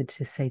brokenhearted,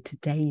 to say,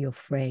 today you're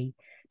free,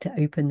 to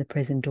open the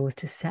prison doors,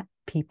 to set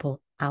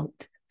people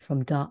out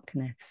from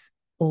darkness,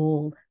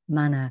 all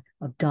manner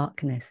of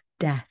darkness,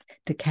 death,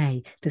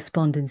 decay,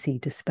 despondency,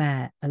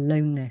 despair,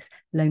 aloneness,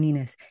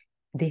 loneliness.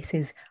 This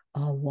is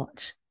our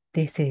watch.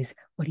 This is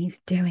what he's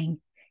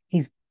doing.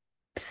 He's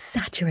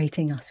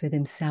saturating us with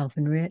himself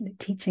and really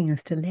teaching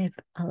us to live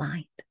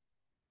aligned,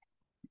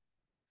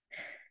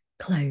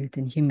 clothed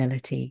in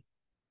humility,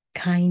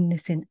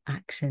 kindness in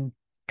action.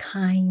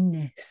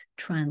 Kindness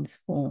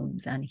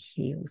transforms and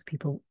heals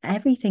people.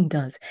 Everything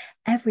does.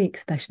 Every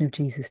expression of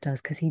Jesus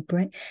does, because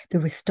the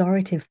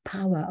restorative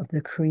power of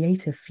the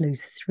Creator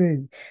flows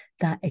through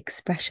that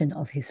expression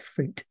of his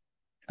fruit,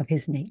 of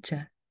his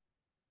nature.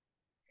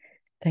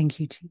 Thank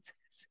you,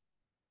 Jesus.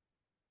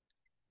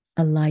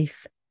 A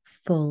life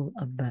full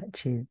of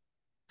virtue.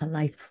 A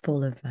life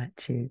full of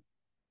virtue.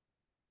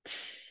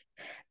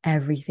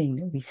 Everything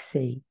that we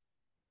see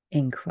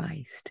in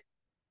Christ,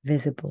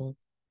 visible,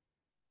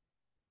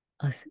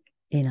 us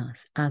in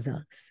us, as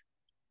us.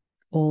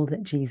 All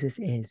that Jesus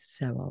is,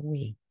 so are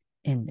we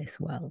in this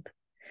world.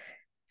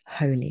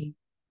 Holy.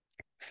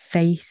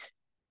 Faith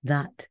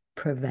that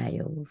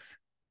prevails.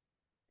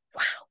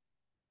 Wow.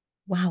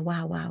 Wow,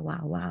 wow, wow,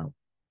 wow, wow.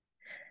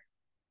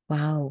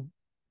 Wow.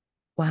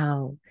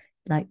 Wow.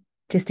 Like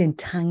just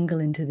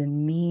entangle into the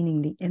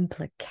meaning, the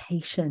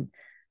implication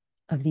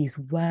of these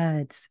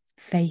words.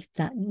 Faith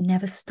that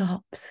never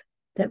stops,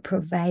 that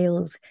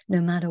prevails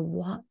no matter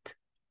what,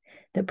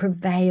 that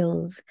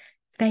prevails,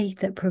 faith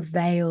that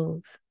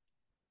prevails.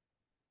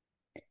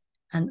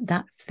 And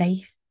that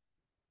faith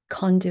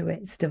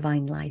conduits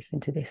divine life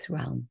into this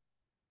realm,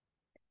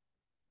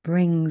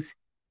 brings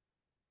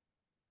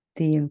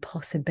the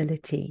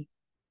impossibility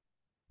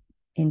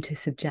into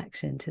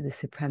subjection to the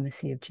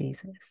supremacy of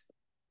Jesus.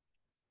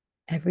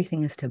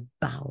 Everything is to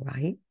bow,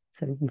 right?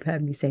 So as you've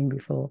heard me saying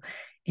before,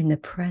 in the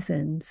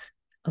presence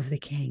of the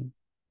King,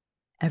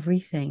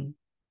 everything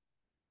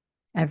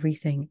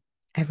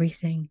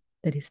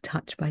that is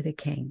touched by the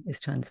King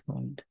is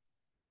transformed.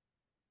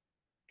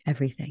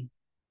 Everything.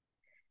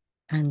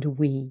 And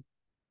we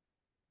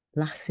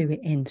lasso it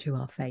in through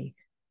our faith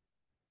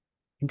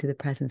into the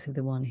presence of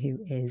the one who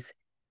is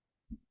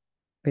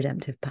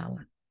redemptive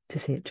power to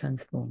see it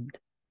transformed,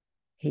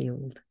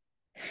 healed.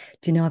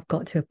 Do you know, I've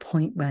got to a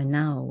point where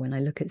now when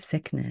I look at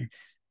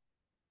sickness,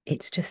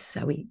 it's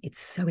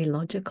so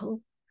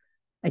illogical.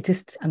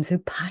 I'm so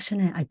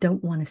passionate. I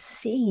don't want to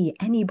see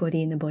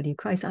anybody in the body of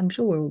Christ. I'm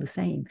sure we're all the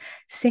same,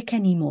 sick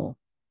anymore.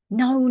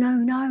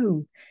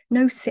 No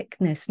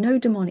sickness, no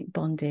demonic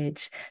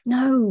bondage.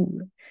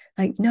 No.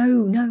 We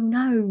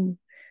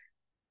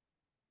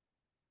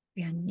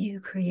are new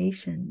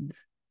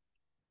creations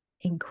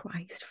in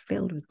Christ,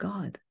 filled with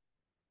God.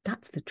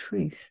 That's the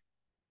truth.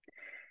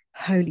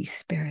 Holy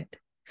Spirit.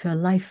 So a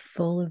life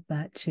full of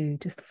virtue,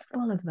 just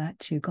full of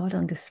virtue, God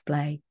on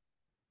display.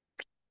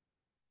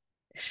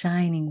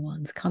 Shining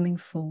ones coming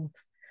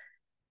forth.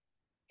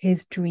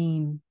 His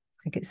dream,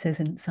 like it says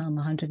in Psalm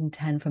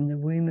 110, from the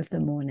womb of the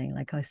morning,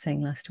 like I was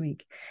saying last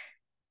week,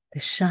 the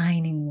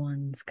shining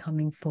ones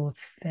coming forth,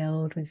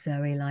 filled with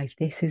Zoe life.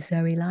 This is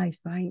Zoe life,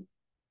 right?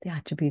 The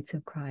attributes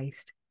of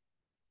Christ,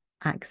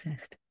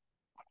 accessed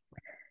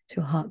to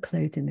a heart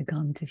clothed in the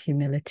garment of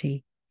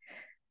humility,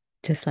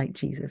 just like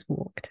Jesus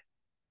walked.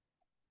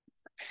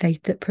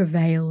 Faith that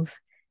prevails,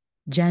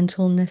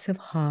 gentleness of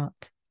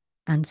heart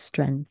and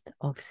strength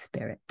of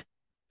spirit.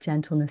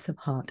 Gentleness of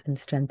heart and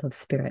strength of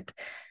spirit.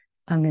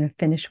 I'm going to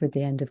finish with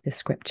the end of the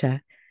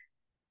scripture.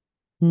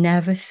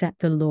 Never set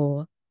the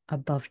law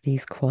above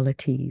these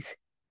qualities,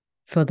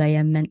 for they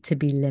are meant to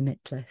be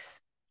limitless,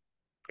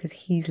 because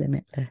he's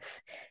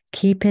limitless.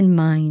 Keep in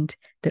mind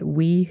that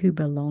we who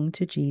belong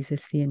to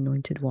Jesus, the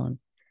Anointed One,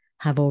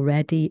 have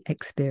already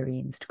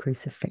experienced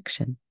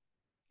crucifixion.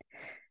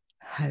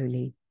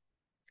 Holy.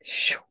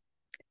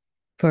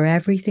 For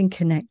everything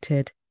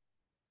connected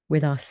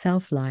with our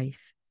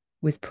self-life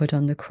was put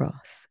on the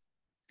cross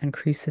and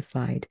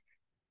crucified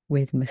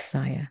with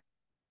Messiah.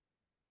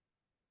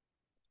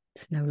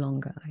 It's no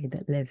longer I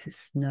that lives.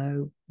 It's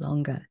no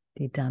longer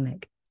the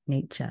Adamic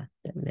nature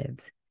that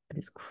lives, but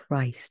it's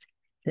Christ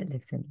that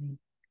lives in me.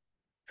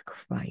 It's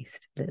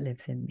Christ that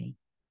lives in me.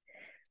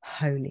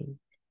 Holy,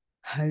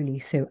 holy.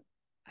 So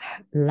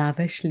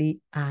lavishly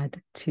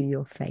add to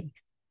your faith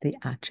the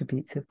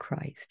attributes of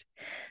Christ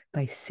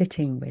by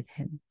sitting with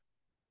him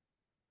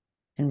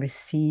and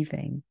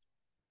receiving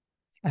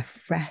a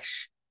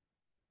fresh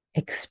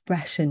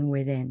expression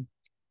within,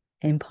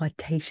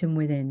 impartation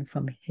within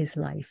from his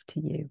life to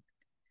you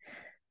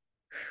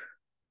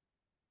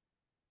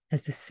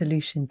as the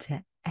solution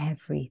to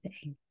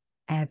everything,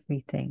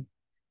 everything.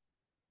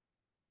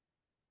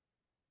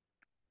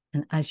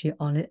 And as you're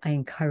on it, I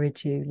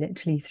encourage you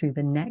literally through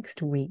the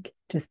next week,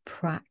 just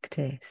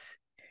practice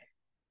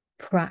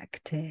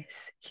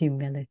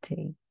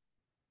humility.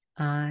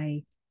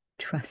 I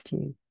trust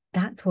you.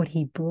 That's what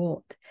he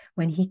brought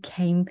when he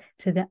came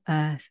to the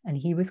earth and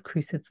he was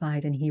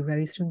crucified and he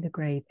rose from the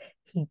grave.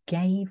 He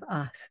gave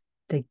us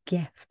the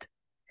gift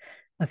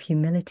of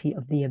humility,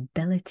 of the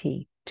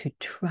ability to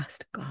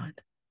trust God,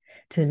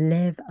 to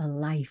live a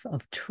life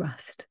of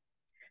trust,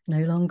 no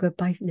longer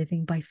by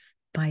living by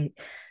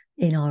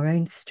in our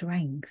own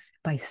strength,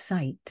 by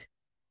sight,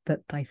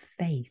 but by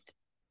faith,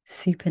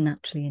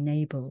 supernaturally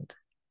enabled.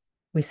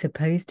 We're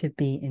supposed to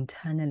be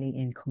internally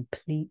in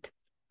complete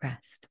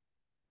rest,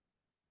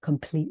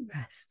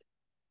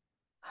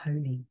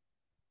 holy,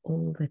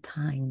 all the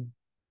time.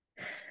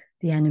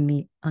 The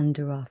enemy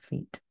under our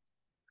feet,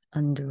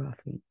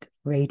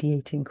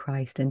 radiating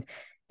Christ. And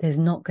there's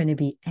not going to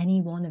be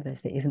any one of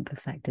us that isn't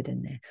perfected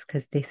in this,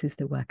 because this is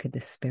the work of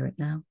the Spirit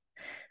now,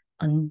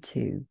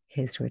 unto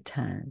his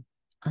return,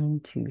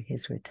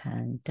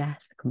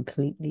 death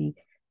completely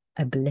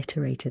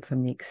obliterated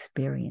from the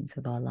experience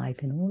of our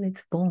life in all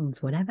its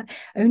forms, whatever,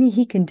 only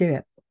he can do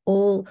it.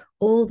 All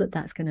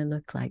that's going to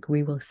look like,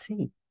 we will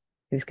see.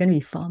 It's going to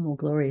be far more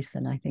glorious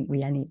than I think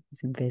we any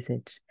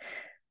envisage.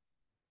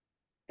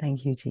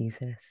 Thank you,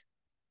 Jesus.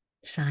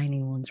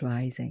 Shining ones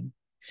rising,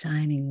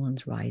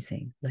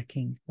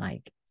 looking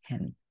like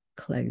him,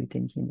 clothed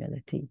in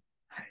humility.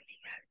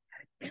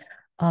 Holy.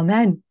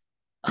 Amen.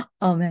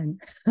 Amen.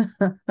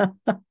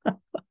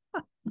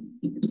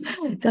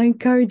 So I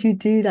encourage you to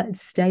do that.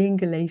 Stay in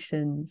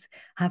Galatians.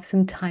 Have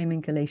some time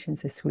in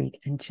Galatians this week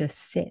and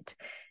just sit.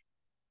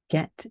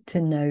 Get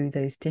to know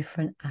those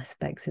different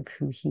aspects of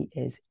who he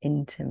is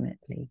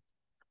intimately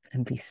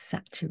and be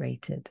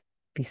saturated.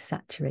 Be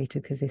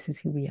saturated, because this is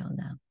who we are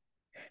now.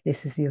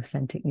 This is the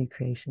authentic new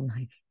creation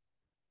life.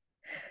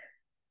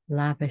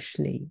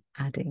 Lavishly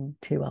adding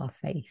to our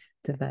faith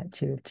the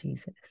virtue of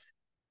Jesus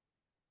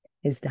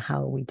is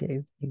how we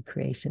do new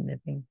creation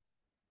living.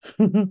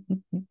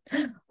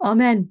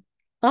 Amen.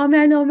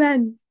 Amen.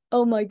 Amen.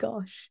 Oh my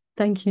gosh.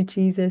 Thank you,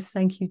 Jesus.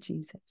 Thank you,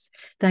 Jesus.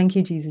 Thank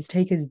you, Jesus.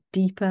 Take us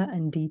deeper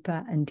and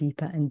deeper and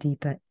deeper and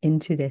deeper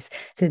into this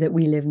so that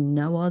we live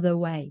no other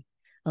way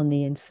on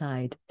the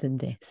inside than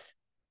this.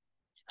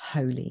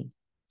 Holy,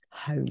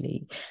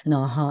 holy, and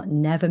our heart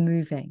never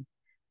moving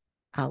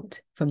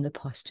out from the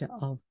posture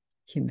of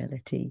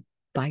humility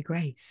by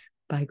grace,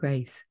 by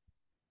grace.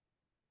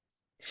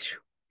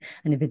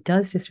 And if it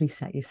does, just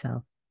reset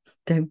yourself.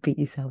 Don't beat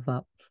yourself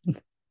up.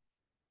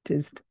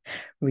 Just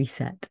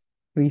reset.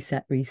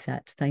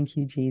 Thank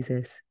you,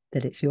 Jesus,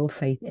 that it's your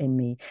faith in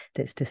me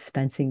that's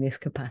dispensing this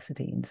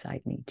capacity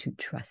inside me to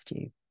trust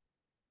you.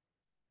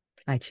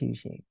 I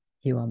choose you.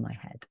 You are my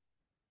head.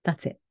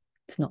 That's it.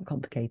 It's not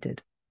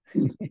complicated.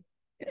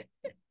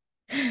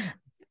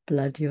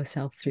 Blood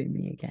yourself through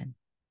me again.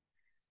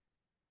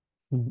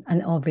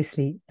 And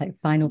obviously, like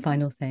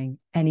final thing,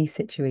 any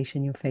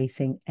situation you're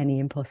facing, any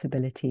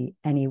impossibility,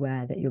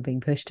 anywhere that you're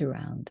being pushed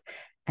around,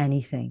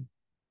 anything,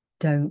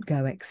 don't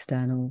go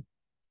external.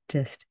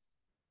 Just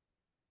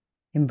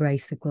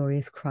embrace the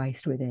glorious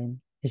Christ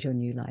within as your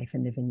new life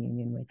and live in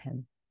union with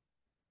him.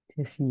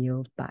 Just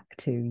yield back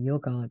to your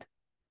God.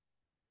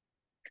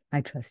 I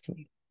trust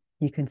you.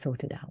 You can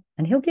sort it out.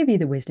 And he'll give you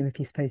the wisdom if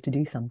you're supposed to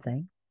do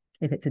something,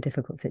 if it's a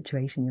difficult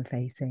situation you're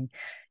facing.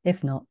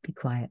 If not, be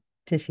quiet.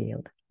 Just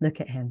yield. Look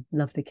at him.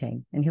 Love the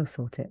King, and he'll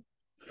sort it.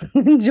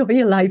 Enjoy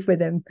your life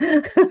with him.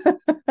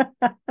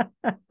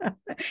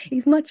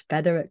 He's much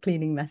better at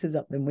cleaning messes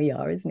up than we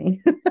are, isn't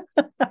he?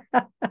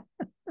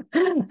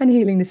 And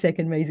healing the sick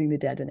and raising the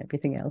dead and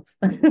everything else.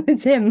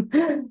 It's him.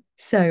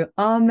 So,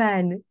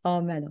 amen,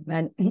 amen,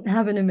 amen.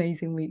 Have an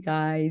amazing week,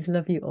 guys.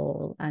 Love you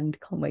all and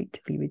can't wait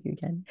to be with you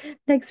again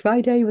next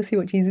Friday. We'll see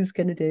what Jesus is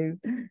going to do.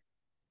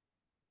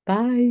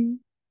 Bye.